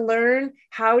I have to learn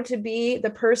how to be the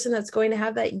person that's going to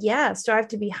have that? Yes. Do I have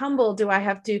to be humble? Do I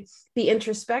have to be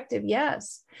introspective?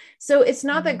 Yes. So it's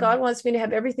not that God wants me to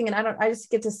have everything and I just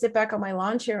get to sit back on my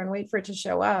lawn chair and wait for it to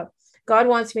show up. God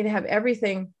wants me to have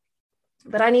everything,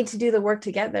 but I need to do the work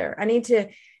to get there. I need to,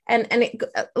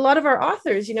 a lot of our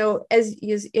authors, as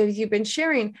you've been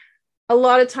sharing, a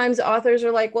lot of times authors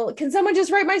are like, well, can someone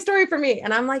just write my story for me?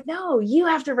 And I'm like, no, you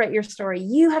have to write your story.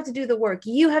 You have to do the work.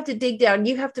 You have to dig down.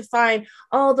 You have to find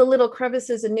all the little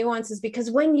crevices and nuances,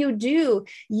 because when you do,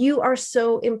 you are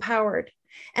so empowered.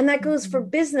 And that goes for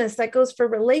business, that goes for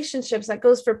relationships, that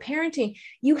goes for parenting.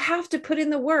 You have to put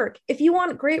in the work. If you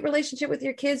want a great relationship with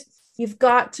your kids, you've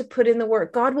got to put in the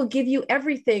work. God will give you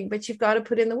everything, but you've got to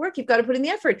put in the work. You've got to put in the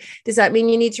effort. Does that mean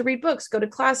you need to read books, go to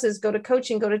classes, go to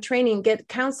coaching, go to training, get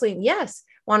counseling? Yes.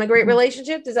 Want a great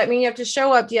relationship? Does that mean you have to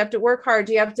show up? Do you have to work hard?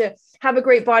 Do you have to have a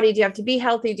great body? Do you have to be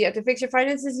healthy? Do you have to fix your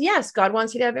finances? Yes. God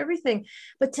wants you to have everything.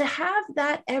 But to have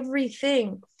that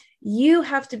everything, you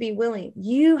have to be willing.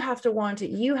 You have to want it.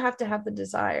 You have to have the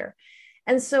desire.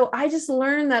 And so I just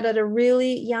learned that at a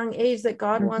really young age, that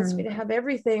God wants me to have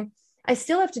everything. I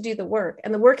still have to do the work,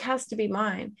 and the work has to be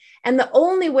mine. And the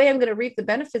only way I'm going to reap the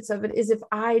benefits of it is if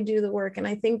I do the work. And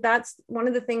I think that's one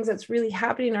of the things that's really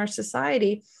happening in our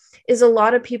society is a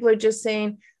lot of people are just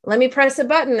saying, let me press a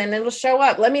button and it'll show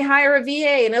up. Let me hire a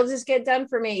VA and it'll just get done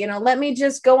for me. Let me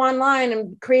just go online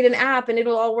and create an app and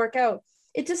it'll all work out.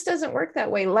 It just doesn't work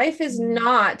that way. Life is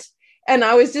not, and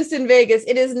I was just in Vegas.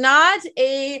 It is not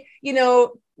a,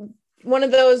 one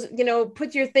of those,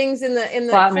 put your things in the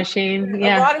slot machine. a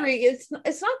Yeah. lottery. It's not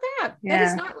that. Yeah. That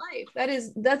is not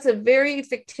life. That's a very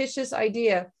fictitious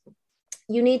idea.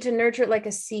 You need to nurture it like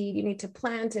a seed. You need to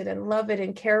plant it and love it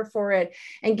and care for it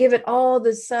and give it all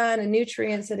the sun and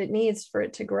nutrients that it needs for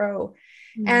it to grow.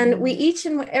 Mm-hmm. And we each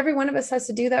and every one of us has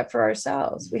to do that for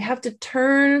ourselves. We have to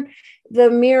turn the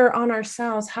mirror on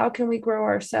ourselves. How can we grow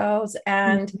ourselves?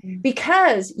 And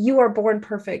because you are born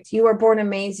perfect, you are born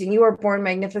amazing, you are born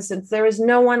magnificent. There is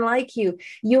no one like you.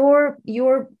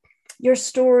 Your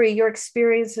story, your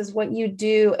experiences, what you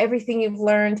do, everything you've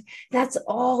learned, that's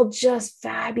all just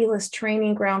fabulous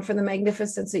training ground for the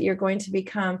magnificence that you're going to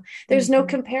become. There's no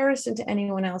comparison to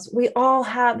anyone else. We all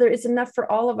have, there is enough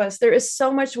for all of us. There is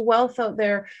so much wealth out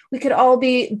there. We could all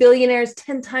be billionaires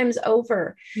 10 times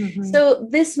over. So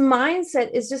this mindset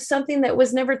is just something that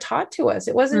was never taught to us.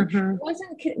 It wasn't,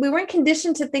 we weren't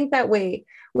conditioned to think that way.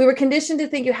 We were conditioned to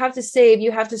think you have to save,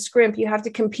 you have to scrimp, you have to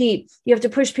compete, you have to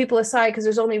push people aside because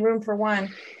there's only room for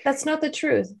one. That's not the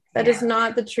truth. That is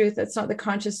not the truth. That's not the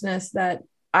consciousness that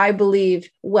I believe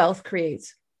wealth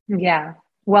creates. Yeah.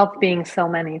 Wealth being so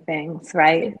many things,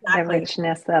 right? Exactly. The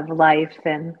richness of life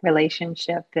and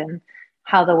relationship and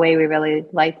how the way we really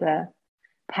light the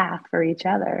path for each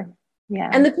other. Yeah.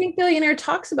 And the Pink Billionaire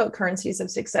talks about currencies of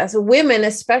success. Women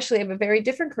especially have a very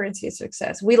different currency of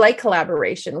success. We like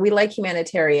collaboration. We like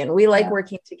humanitarian. We like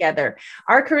working together.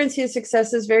 Our currency of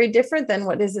success is very different than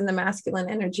what is in the masculine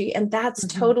energy. And that's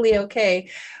totally okay.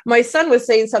 My son was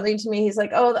saying something to me. He's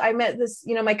like, oh, I met this,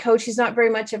 my coach, he's not very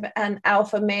much of an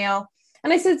alpha male.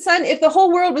 And I said, son, if the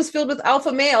whole world was filled with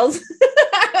alpha males,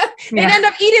 they'd end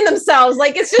up eating themselves.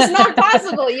 Like, it's just not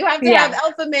possible. You have to have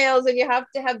alpha males, and you have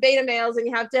to have beta males, and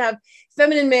you have to have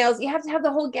feminine males. You have to have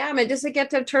the whole gamut just to get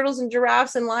to have turtles and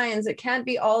giraffes and lions. It can't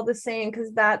be all the same,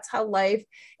 because that's how life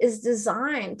is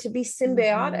designed, to be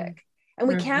symbiotic. And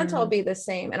we can't all be the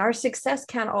same. And our success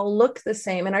can't all look the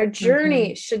same. And our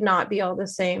journey should not be all the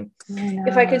same.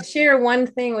 If I could share one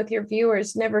thing with your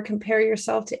viewers, never compare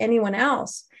yourself to anyone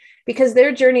else, because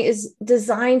their journey is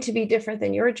designed to be different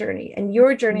than your journey. And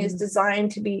your journey is designed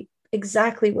to be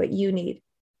exactly what you need.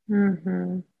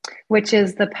 Which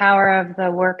is the power of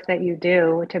the work that you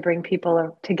do to bring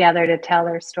people together to tell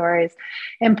their stories.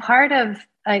 And part of,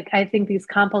 I think, these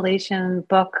compilation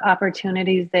book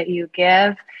opportunities that you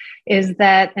give is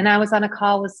that, and I was on a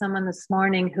call with someone this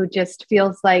morning who just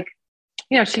feels like,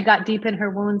 she got deep in her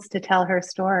wounds to tell her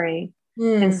story.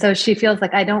 And so she feels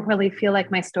like, I don't really feel like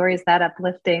my story is that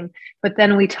uplifting, but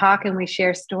then we talk and we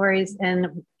share stories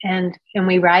and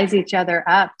we rise each other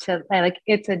up to, like,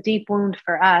 it's a deep wound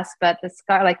for us, but the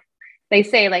scar, like they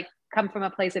say, like, come from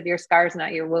a place of your scars,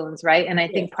 not your wounds. Right. And I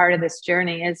think part of this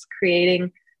journey is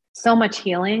creating so much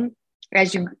healing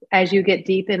as you get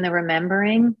deep in the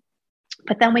remembering,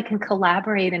 but then we can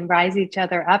collaborate and rise each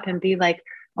other up and be like,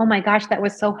 oh my gosh, that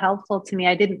was so helpful to me.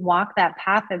 I didn't walk that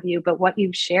path of you, but what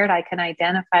you've shared, I can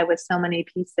identify with so many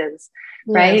pieces,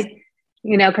 right?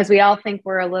 Because we all think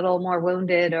we're a little more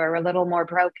wounded or a little more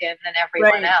broken than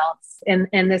everyone else.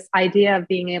 And this idea of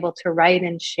being able to write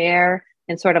and share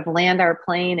and sort of land our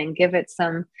plane and give it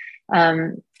some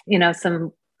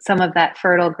of that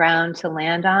fertile ground to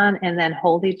land on, and then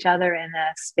hold each other in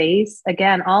a space.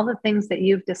 Again, all the things that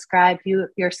you've described,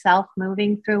 yourself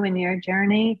moving through in your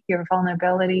journey, your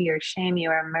vulnerability, your shame,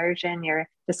 your immersion, your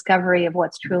discovery of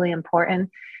what's truly important.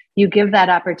 You give that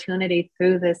opportunity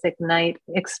through this Ignite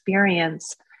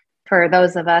experience for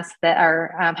those of us that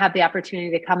are have the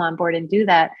opportunity to come on board and do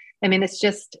that. I mean, it's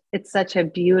such a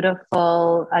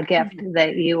beautiful gift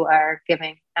that you are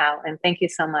giving out. And thank you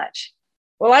so much.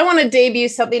 Well, I want to debut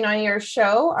something on your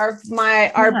show. Our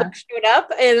book showed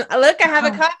up, and look, I have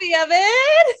a copy of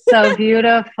it. So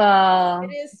beautiful.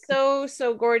 It is so,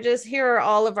 so gorgeous. Here are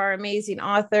all of our amazing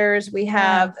authors. We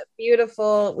have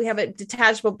we have a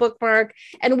detachable bookmark,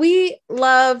 and we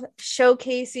love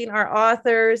showcasing our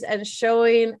authors and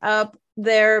showing up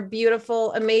their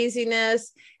beautiful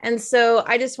amazingness. And so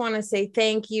I just want to say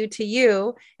thank you to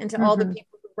you and to all the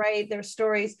people who write their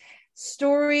stories.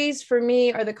 Stories for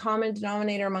me are the common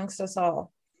denominator amongst us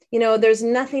all. There's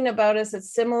nothing about us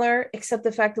that's similar except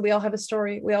the fact that we all have a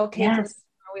story. We all came from,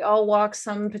 we all walk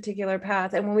some particular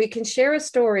path. And when we can share a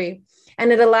story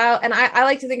and I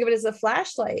like to think of it as the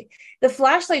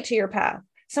flashlight to your path.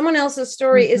 Someone else's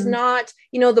story is not,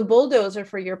 the bulldozer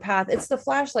for your path. It's the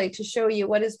flashlight to show you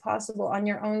what is possible on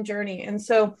your own journey. And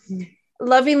so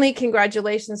lovingly,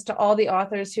 congratulations to all the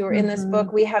authors who are in this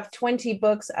book. We have 20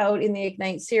 books out in the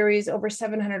Ignite series. Over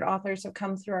 700 authors have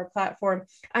come through our platform.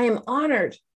 I am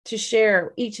honored to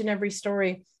share each and every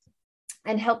story.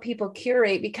 and help people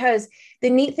curate. Because the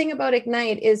neat thing about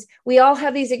Ignite is we all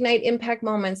have these Ignite impact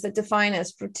moments that define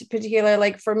us. Particularly,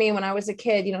 like for me, when I was a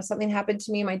kid, something happened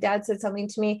to me, my dad said something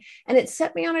to me, and it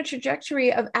set me on a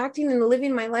trajectory of acting and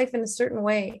living my life in a certain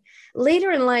way.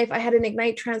 Later in life, I had an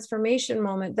Ignite transformation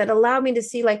moment that allowed me to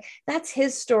see, like, that's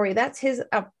his story, that's his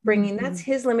upbringing, that's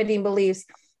his limiting beliefs.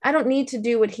 I don't need to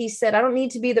do what he said. I don't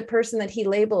need to be the person that he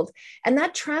labeled. And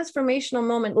that transformational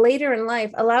moment later in life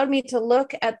allowed me to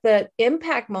look at the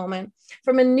impact moment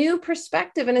from a new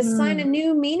perspective and assign a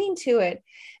new meaning to it.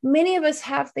 Many of us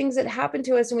have things that happen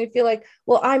to us and we feel like,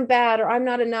 well, I'm bad, or I'm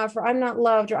not enough, or I'm not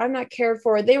loved, or I'm not cared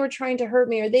for. They were trying to hurt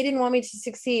me, or they didn't want me to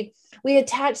succeed. We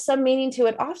attach some meaning to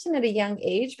it, often at a young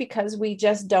age, because we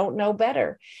just don't know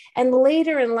better. And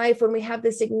later in life, when we have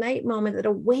this Ignite moment that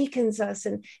awakens us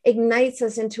and ignites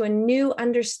us into a new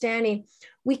understanding,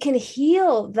 we can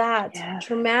heal that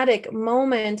traumatic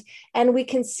moment, and we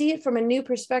can see it from a new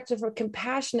perspective, a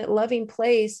compassionate, loving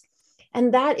place.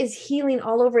 And that is healing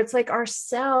all over. It's like our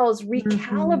cells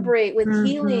recalibrate with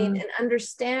healing and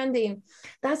understanding.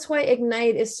 That's why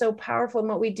Ignite is so powerful in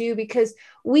what we do, because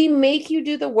we make you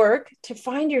do the work to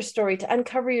find your story, to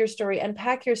uncover your story,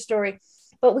 unpack your story.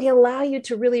 But we allow you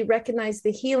to really recognize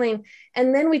the healing.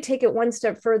 And then we take it one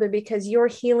step further, because your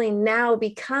healing now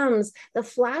becomes the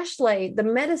flashlight, the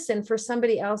medicine for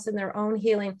somebody else in their own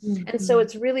healing. And so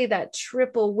it's really that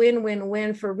triple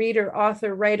win-win-win for reader,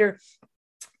 author, writer,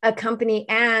 a company,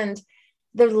 and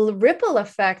the ripple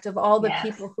effect of all the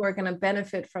people who are going to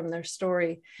benefit from their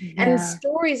story. And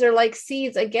stories are like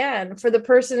seeds. Again, for the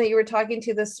person that you were talking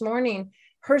to this morning,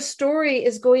 her story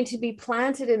is going to be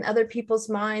planted in other people's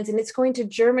minds, and it's going to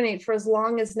germinate for as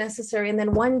long as necessary. And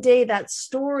then one day that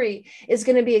story is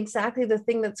going to be exactly the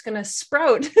thing that's going to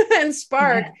sprout and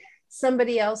spark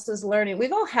somebody else's learning.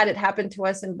 We've all had it happen to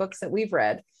us in books that we've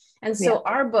read. And so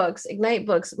our books, Ignite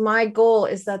books, my goal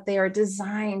is that they are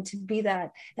designed to be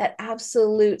that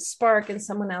absolute spark in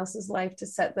someone else's life, to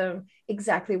set them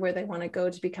exactly where they want to go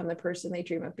to become the person they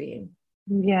dream of being.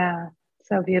 Yeah,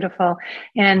 so beautiful.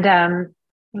 And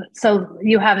so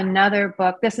you have another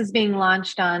book. This is being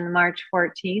launched on March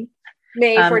 14th.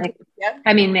 May 14th.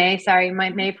 May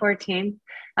 14th.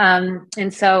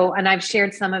 And I've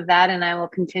shared some of that, and I will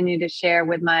continue to share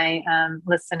with my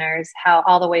listeners how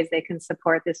all the ways they can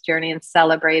support this journey and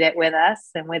celebrate it with us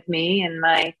and with me in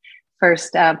my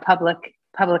first public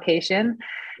publication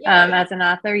as an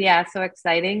author. Yeah, so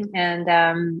exciting.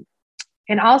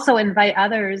 And also invite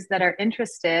others that are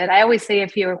interested. I always say,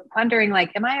 if you're wondering,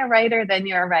 like, am I a writer? Then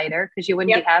you're a writer, because you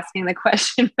wouldn't be asking the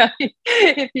question right,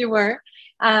 if you weren't.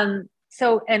 And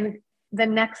the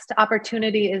next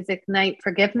opportunity is Ignite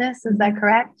Forgiveness. Is that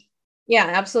correct? Yeah,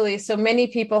 absolutely. So many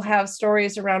people have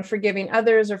stories around forgiving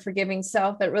others or forgiving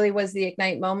self. That really was the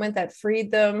Ignite moment that freed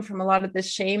them from a lot of the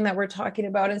shame that we're talking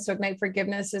about. And so Ignite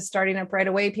Forgiveness is starting up right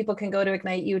away. People can go to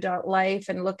igniteyou.life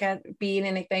and look at being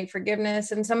in Ignite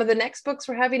Forgiveness. And some of the next books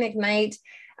we're having: Ignite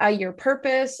Your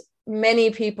Purpose. Many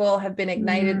people have been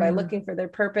ignited by looking for their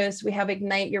purpose. We have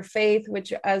Ignite Your Faith,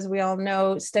 which, as we all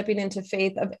know, stepping into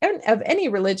faith of any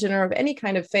religion or of any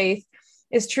kind of faith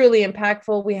is truly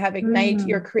impactful. We have Ignite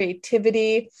Your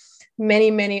Creativity.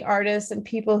 Many artists and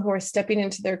people who are stepping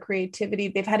into their creativity,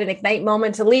 they've had an Ignite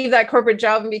moment to leave that corporate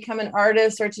job and become an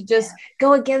artist, or to just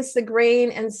go against the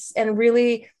grain and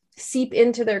really seep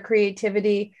into their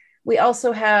creativity. We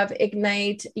also have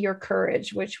Ignite Your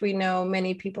Courage, which we know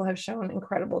many people have shown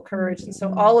incredible courage. And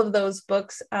so all of those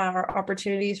books are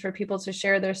opportunities for people to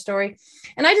share their story.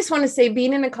 And I just want to say,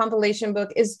 being in a compilation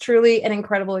book is truly an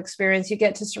incredible experience. You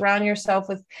get to surround yourself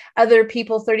with other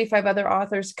people. 35 other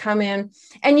authors come in,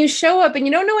 and you show up and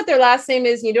you don't know what their last name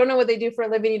is. And you don't know what they do for a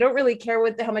living. You don't really care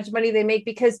how much money they make,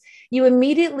 because you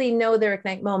immediately know their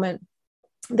Ignite moment.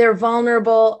 They're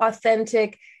vulnerable,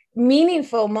 authentic,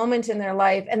 meaningful moment in their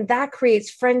life, and that creates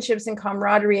friendships and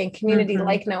camaraderie and community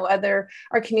like no other.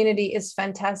 Our community is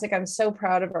fantastic. I'm so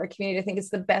proud of our community. I think it's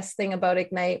the best thing about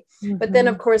Ignite. But then,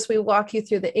 of course, we walk you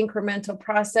through the incremental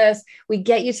process. We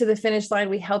get you to the finish line.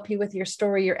 We help you with your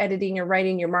story, your editing, your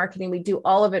writing, your marketing. We do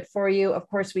all of it for you. Of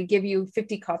course, we give you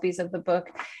 50 copies of the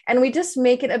book, and we just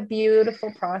make it a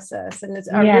beautiful process. And it's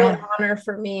a real honor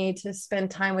for me to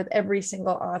spend time with every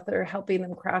single author, helping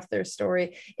them craft their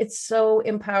story. It's so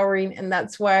empowering. And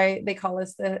that's why they call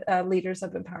us the leaders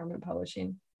of empowerment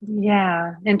publishing.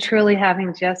 Yeah. And truly,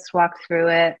 having just walked through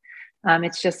it,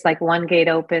 It's just like one gate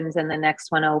opens and the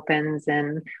next one opens,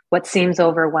 and what seems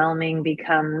overwhelming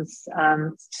becomes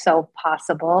so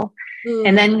possible.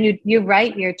 And Mm. then you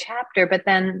write your chapter, but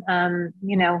then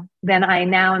then I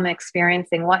now am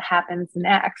experiencing what happens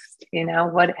next.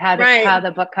 How Right.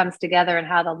 the book comes together and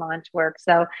how the launch works.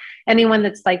 So anyone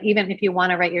that's like, even if you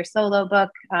want to write your solo book,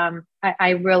 I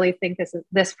really think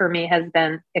this for me has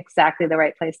been exactly the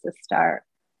right place to start.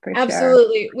 For sure.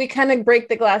 Absolutely. We kind of break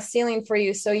the glass ceiling for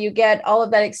you. So you get all of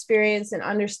that experience and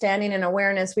understanding and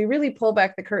awareness. We really pull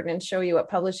back the curtain and show you what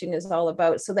publishing is all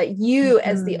about so that you,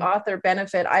 as the Mm-hmm. author,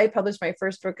 benefit. I published my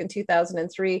first book in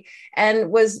 2003 and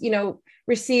was,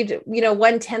 received,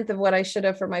 1/10 of what I should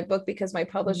have for my book because my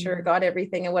publisher got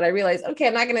everything. And what I realized, okay,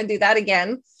 I'm not going to do that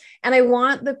again. And I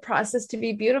want the process to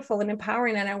be beautiful and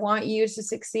empowering, and I want you to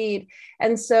succeed.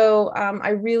 And so I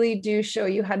really do show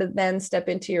you how to then step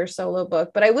into your solo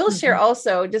book. But I will share Mm-hmm.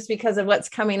 also, just because of what's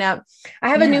coming up, I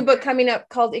have a Yeah. new book coming up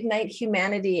called Ignite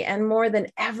Humanity. And more than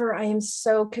ever, I am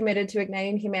so committed to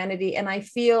igniting humanity. And I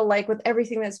feel like with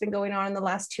everything that's been going on in the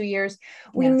last 2 years,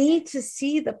 we Yes. need to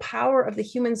see the power of the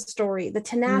human story, the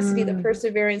tenacity, the Mm.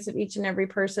 perseverance of each and every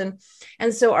person.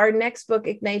 And so our next book,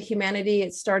 Ignite Humanity,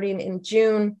 it's starting in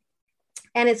June.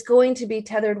 And it's going to be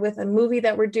tethered with a movie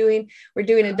that we're doing. We're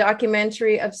doing a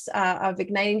documentary of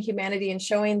igniting humanity and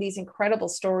showing these incredible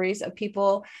stories of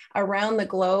people around the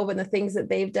globe and the things that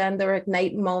they've done, their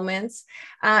ignite moments.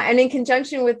 And in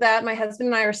conjunction with that, my husband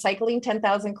and I are cycling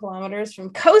 10,000 kilometers from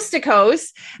coast to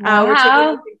coast. We're taking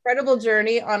Wow. this incredible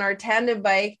journey on our tandem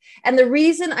bike. And the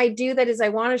reason I do that is I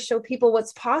want to show people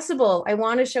what's possible. I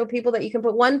want to show people that you can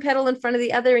put one pedal in front of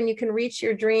the other and you can reach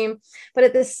your dream. But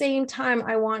at the same time,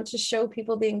 I want to show people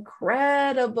the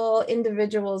incredible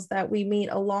individuals that we meet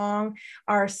along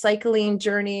our cycling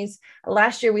journeys.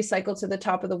 Last year, we cycled to the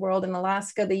top of the world in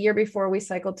Alaska. The year before, we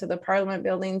cycled to the Parliament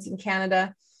buildings in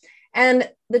Canada. And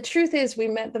the truth is, we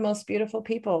met the most beautiful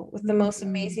people with the most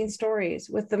amazing stories,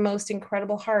 with the most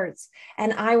incredible hearts.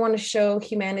 And I want to show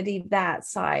humanity that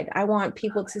side. I want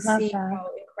people to Love see that. how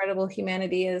incredible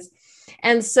humanity is.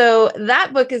 And so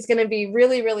that book is going to be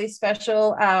really, really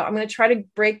special. I'm going to try to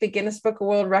break the Guinness Book of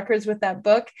World Records with that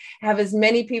book, have as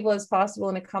many people as possible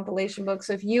in a compilation book.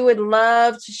 So if you would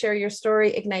love to share your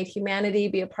story, ignite humanity,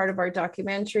 be a part of our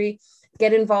documentary,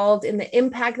 get involved in the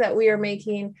impact that we are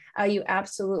making, you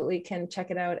absolutely can check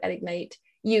it out at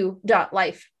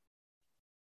igniteyou.life.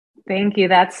 Thank you.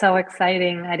 That's so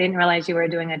exciting. I didn't realize you were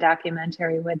doing a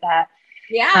documentary with that.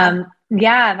 Yeah.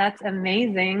 Yeah, that's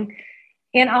amazing.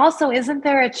 And also, isn't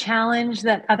there a challenge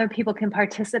that other people can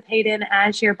participate in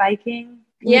as you're biking?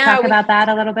 Can you Yeah, talk about that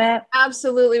a little bit?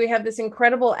 absolutely. We have this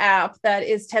incredible app that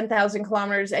is 10,000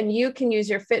 kilometers, and you can use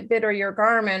your Fitbit or your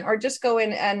Garmin, or just go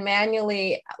in and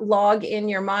manually log in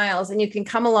your miles, and you can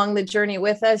come along the journey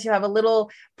with us. You have a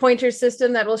little pointer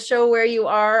system that will show where you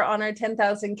are on our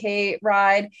 10,000K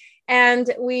ride.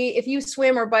 And if you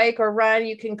swim or bike or run,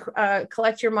 you can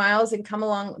collect your miles and come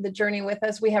along the journey with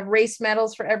us. We have race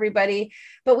medals for everybody,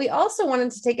 but we also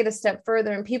wanted to take it a step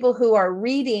further. And people who are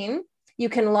reading, you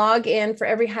can log in. For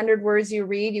every 100 words you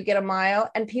read, you get a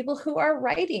mile. And people who are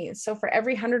writing, so for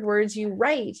every 100 words you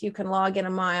write, you can log in a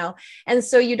mile. And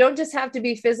so you don't just have to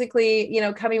be physically,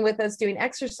 coming with us doing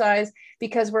exercise,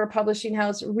 because we're a publishing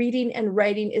house. Reading and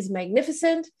writing is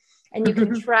magnificent. And you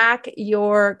can track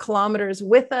your kilometers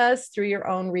with us through your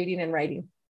own reading and writing.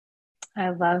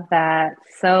 I love that.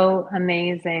 So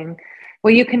amazing.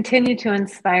 Well, you continue to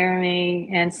inspire me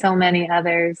and so many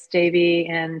others, JB.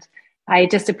 And I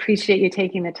just appreciate you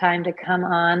taking the time to come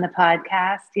on the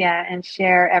podcast, and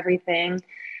share everything.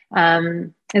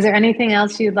 Is there anything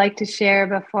else you'd like to share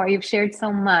before? You've shared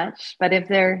so much, but is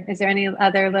there any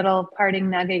other little parting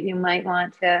nugget you might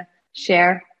want to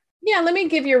share? Yeah, let me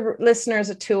give your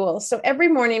listeners a tool. So every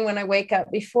morning when I wake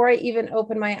up, before I even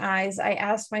open my eyes, I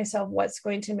ask myself, what's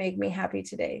going to make me happy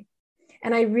today?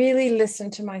 And I really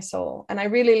listen to my soul, and I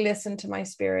really listen to my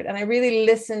spirit, and I really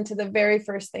listen to the very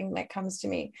first thing that comes to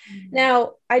me.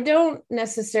 Now, I don't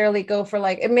necessarily go for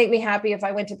it made me happy if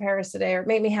I went to Paris today, or it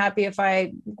made me happy if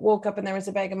I woke up and there was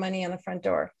a bag of money on the front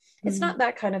door. It's not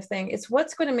that kind of thing. It's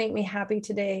what's going to make me happy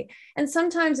today. And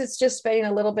sometimes it's just spending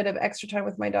a little bit of extra time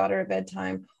with my daughter at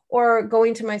bedtime, or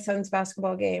going to my son's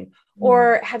basketball game,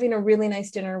 or having a really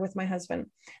nice dinner with my husband.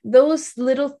 Those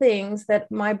little things that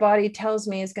my body tells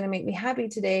me is going to make me happy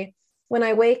today, when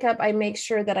I wake up, I make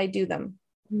sure that I do them.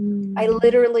 I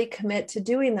literally commit to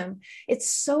doing them.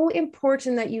 It's so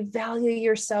important that you value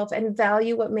yourself and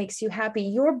value what makes you happy.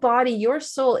 Your body, your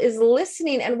soul is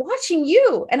listening and watching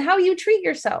you and how you treat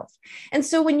yourself. And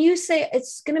so when you say,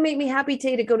 it's going to make me happy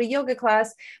today to go to yoga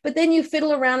class, but then you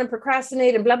fiddle around and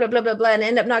procrastinate and blah, blah, blah, blah, blah, and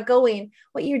end up not going,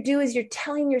 what you do is you're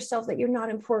telling yourself that you're not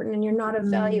important and you're not of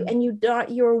value, and you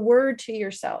not your word to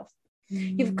yourself.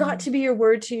 You've got to be your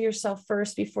word to yourself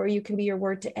first before you can be your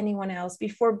word to anyone else.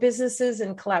 Before businesses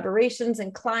and collaborations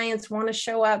and clients want to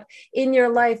show up in your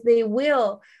life, they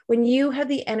will, when you have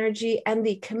the energy and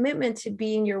the commitment to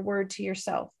being your word to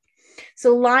yourself.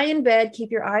 So lie in bed,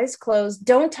 keep your eyes closed,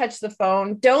 don't touch the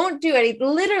phone, don't do anything.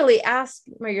 Literally ask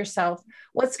yourself,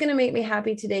 what's going to make me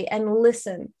happy today? And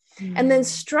listen. And then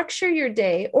structure your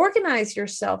day, organize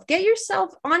yourself, get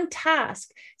yourself on task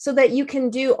so that you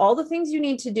can do all the things you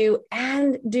need to do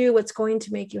and do what's going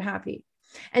to make you happy.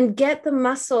 And get the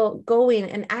muscle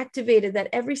going and activated that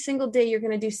every single day you're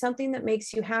going to do something that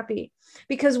makes you happy.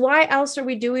 Because why else are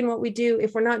we doing what we do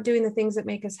if we're not doing the things that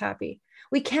make us happy?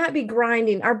 We can't be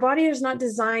grinding. Our body is not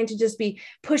designed to just be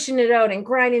pushing it out and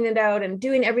grinding it out and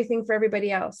doing everything for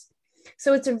everybody else.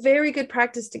 So it's a very good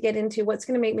practice to get into what's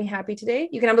going to make me happy today.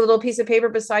 You can have a little piece of paper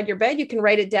beside your bed. You can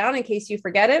write it down in case you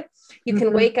forget it. You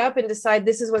can wake up and decide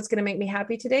this is what's going to make me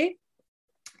happy today.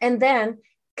 And then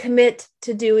commit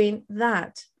to doing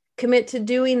that. Commit to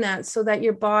doing that so that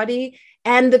your body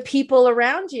and the people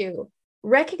around you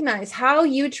recognize how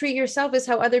you treat yourself is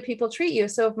how other people treat you.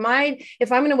 So if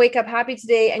I'm going to wake up happy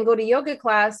today and go to yoga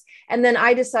class, and then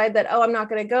I decide that, oh, I'm not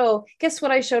going to go, guess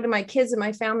what I show to my kids and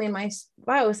my family and my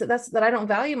spouse? That I don't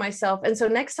value myself. And so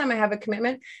next time I have a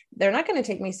commitment, they're not going to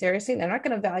take me seriously. They're not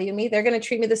going to value me. They're going to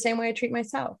treat me the same way I treat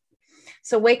myself.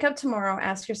 So wake up tomorrow,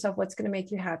 ask yourself what's going to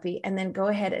make you happy, and then go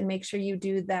ahead and make sure you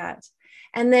do that.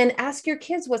 And then ask your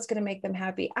kids what's going to make them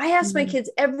happy. I ask my kids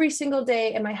every single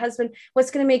day, and my husband, what's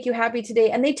going to make you happy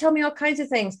today? And they tell me all kinds of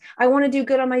things. I want to do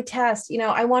good on my test.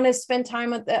 I want to spend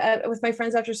time with my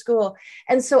friends after school.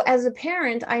 And so as a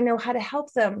parent, I know how to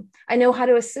help them. I know how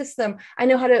to assist them. I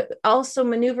know how to also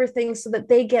maneuver things so that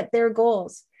they get their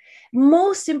goals.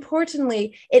 Most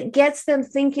importantly, it gets them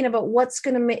thinking about what's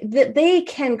going to make that they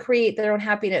can create their own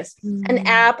happiness. An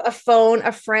app, a phone,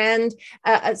 a friend,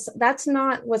 that's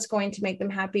not what's going to make them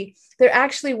happy. They're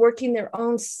actually working their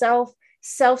own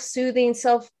self-soothing,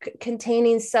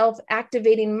 self-containing,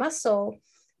 self-activating muscle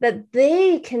that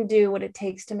they can do what it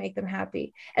takes to make them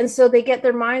happy. And so they get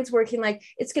their minds working like,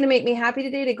 it's going to make me happy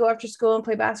today to go after school and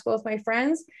play basketball with my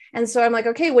friends. And so I'm like,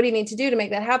 okay, what do you need to do to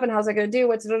make that happen? How's that going to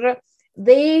do?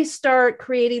 They start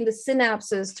creating the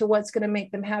synapses to what's going to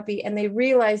make them happy. And they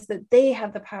realize that they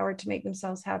have the power to make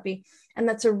themselves happy. And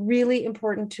that's a really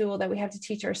important tool that we have to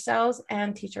teach ourselves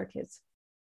and teach our kids.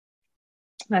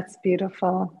 That's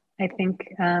beautiful. I think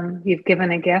you've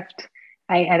given a gift.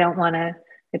 I don't want to,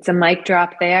 it's a mic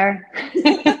drop there.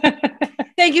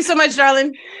 Thank you so much,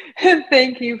 darling.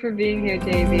 Thank you for being here,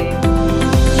 JB.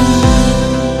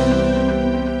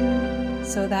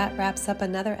 So that wraps up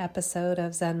another episode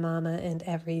of Zen Mama and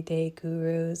Everyday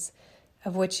Gurus,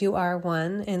 of which you are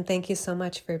one. And thank you so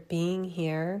much for being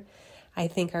here. I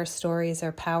think our stories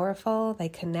are powerful. They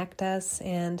connect us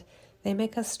and they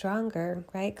make us stronger,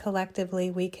 right? Collectively,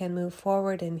 we can move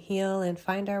forward and heal and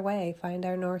find our way, find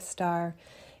our North Star,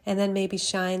 and then maybe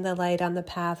shine the light on the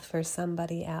path for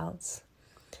somebody else.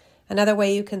 Another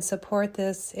way you can support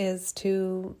this is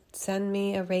to send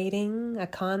me a rating, a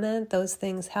comment. Those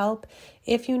things help.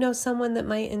 If you know someone that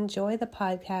might enjoy the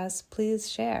podcast, please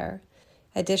share.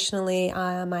 Additionally,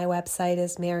 my website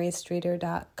is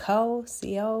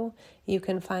marystreeter.co. You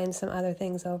can find some other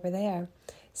things over there.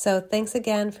 So thanks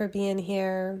again for being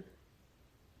here.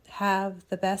 Have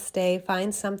the best day.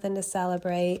 Find something to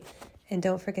celebrate. And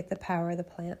don't forget the power of the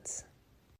plants.